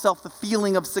calls itself the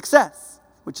feeling of success,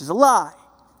 which is a lie.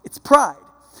 It's pride.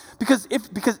 Because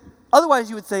otherwise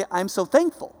you would say, I'm so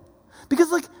thankful.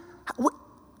 Because like,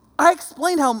 I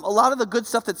explained how a lot of the good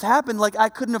stuff that's happened, like I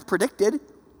couldn't have predicted.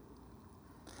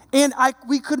 And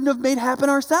we couldn't have made happen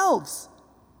ourselves.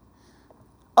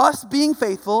 Us being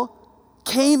faithful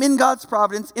came in God's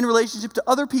providence in relationship to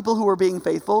other people who were being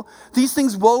faithful. These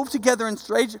things wove together in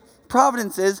strange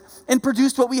providences and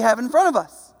produced what we have in front of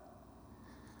us,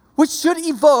 which should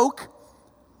evoke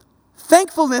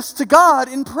thankfulness to God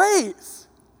in praise,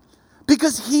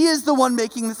 because he is the one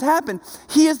making this happen.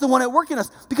 He is the one at work in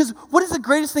us. Because what is the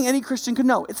greatest thing any Christian could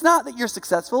know? It's not that you're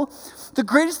successful. The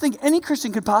greatest thing any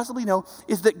Christian could possibly know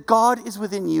is that God is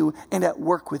within you and at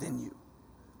work within you.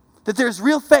 That there's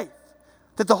real faith.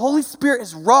 That the Holy Spirit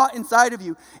is wrought inside of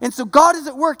you. And so God is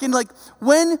at work. And like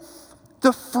when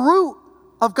the fruit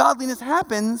of godliness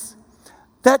happens,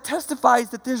 that testifies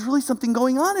that there's really something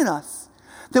going on in us.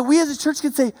 That we as a church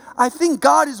can say, I think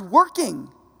God is working.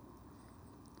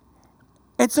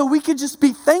 And so we can just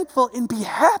be thankful and be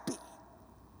happy.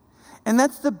 And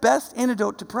that's the best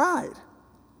antidote to pride.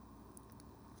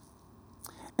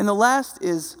 And the last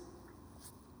is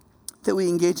that we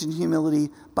engage in humility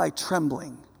by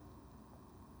trembling.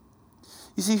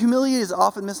 You see, humility is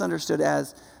often misunderstood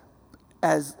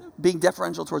as being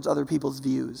deferential towards other people's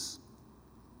views.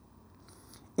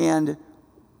 And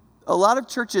a lot of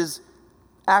churches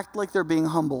act like they're being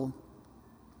humble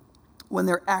when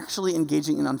they're actually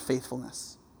engaging in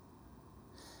unfaithfulness.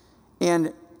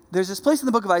 And there's this place in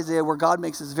the book of Isaiah where God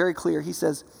makes this very clear. He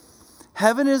says,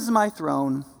 heaven is my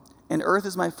throne and earth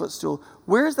is my footstool.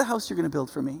 Where is the house you're going to build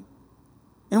for me?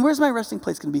 And where's my resting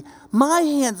place going to be? My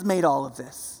hands made all of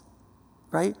this,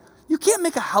 right? You can't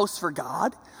make a house for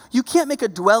God. You can't make a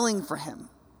dwelling for him,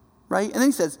 right? And then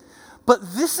he says, but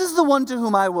this is the one to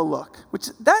whom I will look, which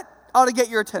that ought to get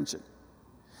your attention.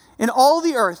 In all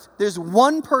the earth, there's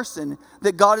one person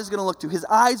that God is going to look to. His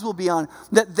eyes will be on,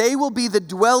 that they will be the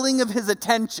dwelling of his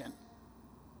attention.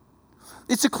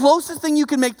 It's the closest thing you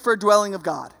can make for a dwelling of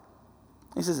God.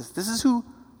 He says this is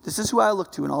who I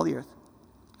look to in all the earth.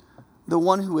 The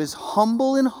one who is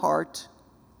humble in heart,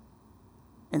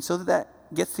 and so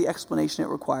that gets the explanation it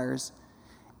requires,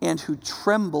 and who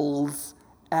trembles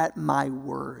at my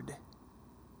word.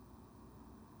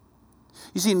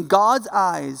 You see, in God's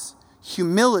eyes,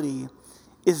 humility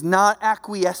is not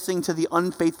acquiescing to the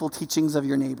unfaithful teachings of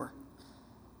your neighbor.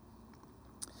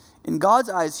 In God's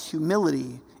eyes,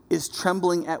 humility is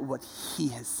trembling at what he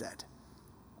has said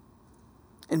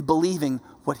and believing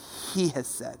what he has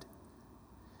said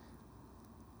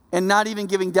and not even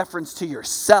giving deference to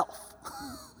yourself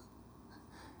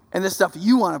and the stuff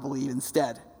you want to believe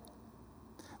instead.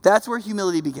 That's where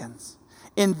humility begins.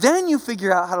 And then you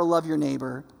figure out how to love your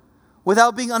neighbor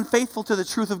without being unfaithful to the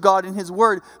truth of God and his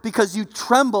word, because you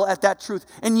tremble at that truth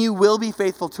and you will be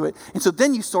faithful to it. And so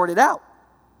then you sort it out,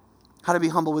 how to be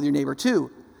humble with your neighbor too.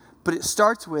 But it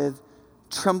starts with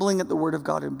trembling at the word of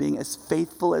God and being as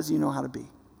faithful as you know how to be.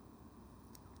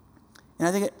 And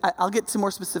I think I'll get to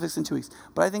more specifics in 2 weeks.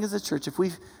 But I think as a church, if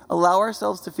we allow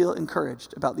ourselves to feel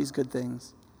encouraged about these good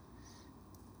things,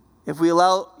 if we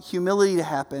allow humility to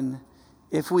happen,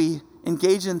 if we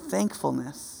engage in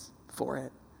thankfulness for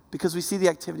it, because we see the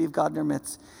activity of God in our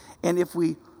midst, and if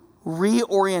we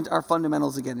reorient our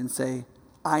fundamentals again and say,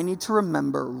 I need to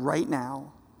remember right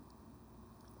now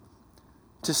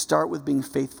to start with being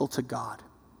faithful to God,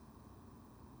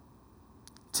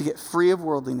 to get free of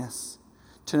worldliness,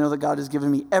 to know that God has given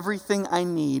me everything I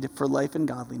need for life and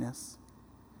godliness.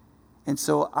 And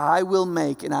so I will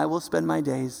make and I will spend my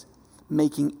days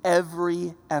making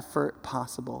every effort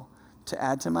possible to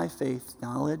add to my faith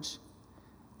knowledge,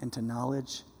 and to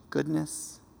knowledge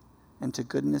goodness, and to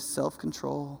goodness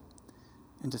self-control,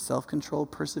 and to self-control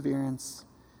perseverance,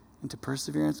 and to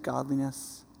perseverance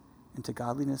godliness, and to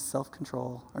godliness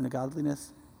self-control, or to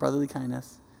godliness brotherly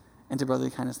kindness, and to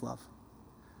brotherly kindness love.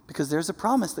 Because there's a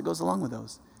promise that goes along with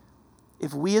those.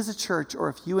 If we as a church, or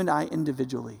if you and I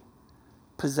individually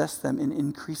possess them in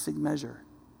increasing measure,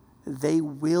 they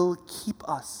will keep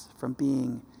us from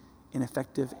being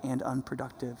ineffective and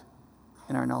unproductive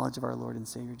in our knowledge of our Lord and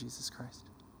Savior Jesus Christ.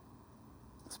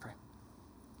 Let's pray.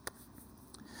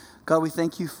 God, we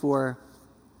thank you for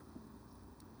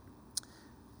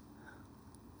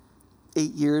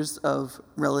 8 years of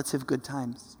relative good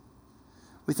times.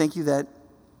 We thank you that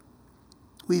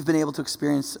we've been able to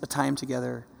experience a time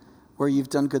together where you've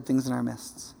done good things in our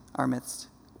midst.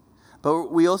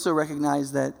 But we also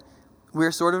recognize that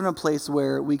we're sort of in a place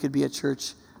where we could be a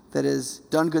church that has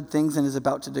done good things and is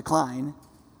about to decline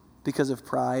because of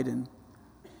pride and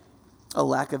a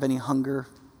lack of any hunger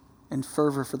and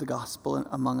fervor for the gospel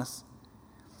among us.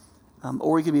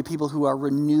 Or we could be people who are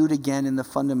renewed again in the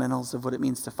fundamentals of what it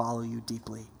means to follow you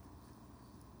deeply.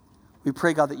 We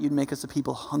pray, God, that you'd make us a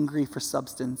people hungry for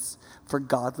substance, for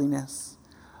godliness,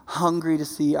 hungry to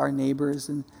see our neighbors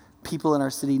and people in our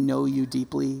city know you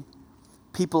deeply,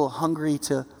 people hungry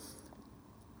to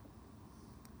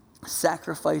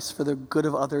sacrifice for the good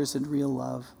of others in real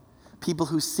love, people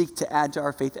who seek to add to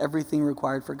our faith everything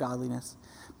required for godliness,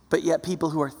 but yet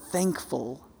people who are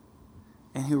thankful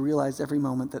and who realize every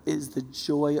moment that it is the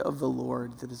joy of the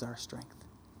Lord that is our strength.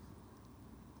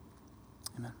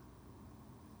 Amen.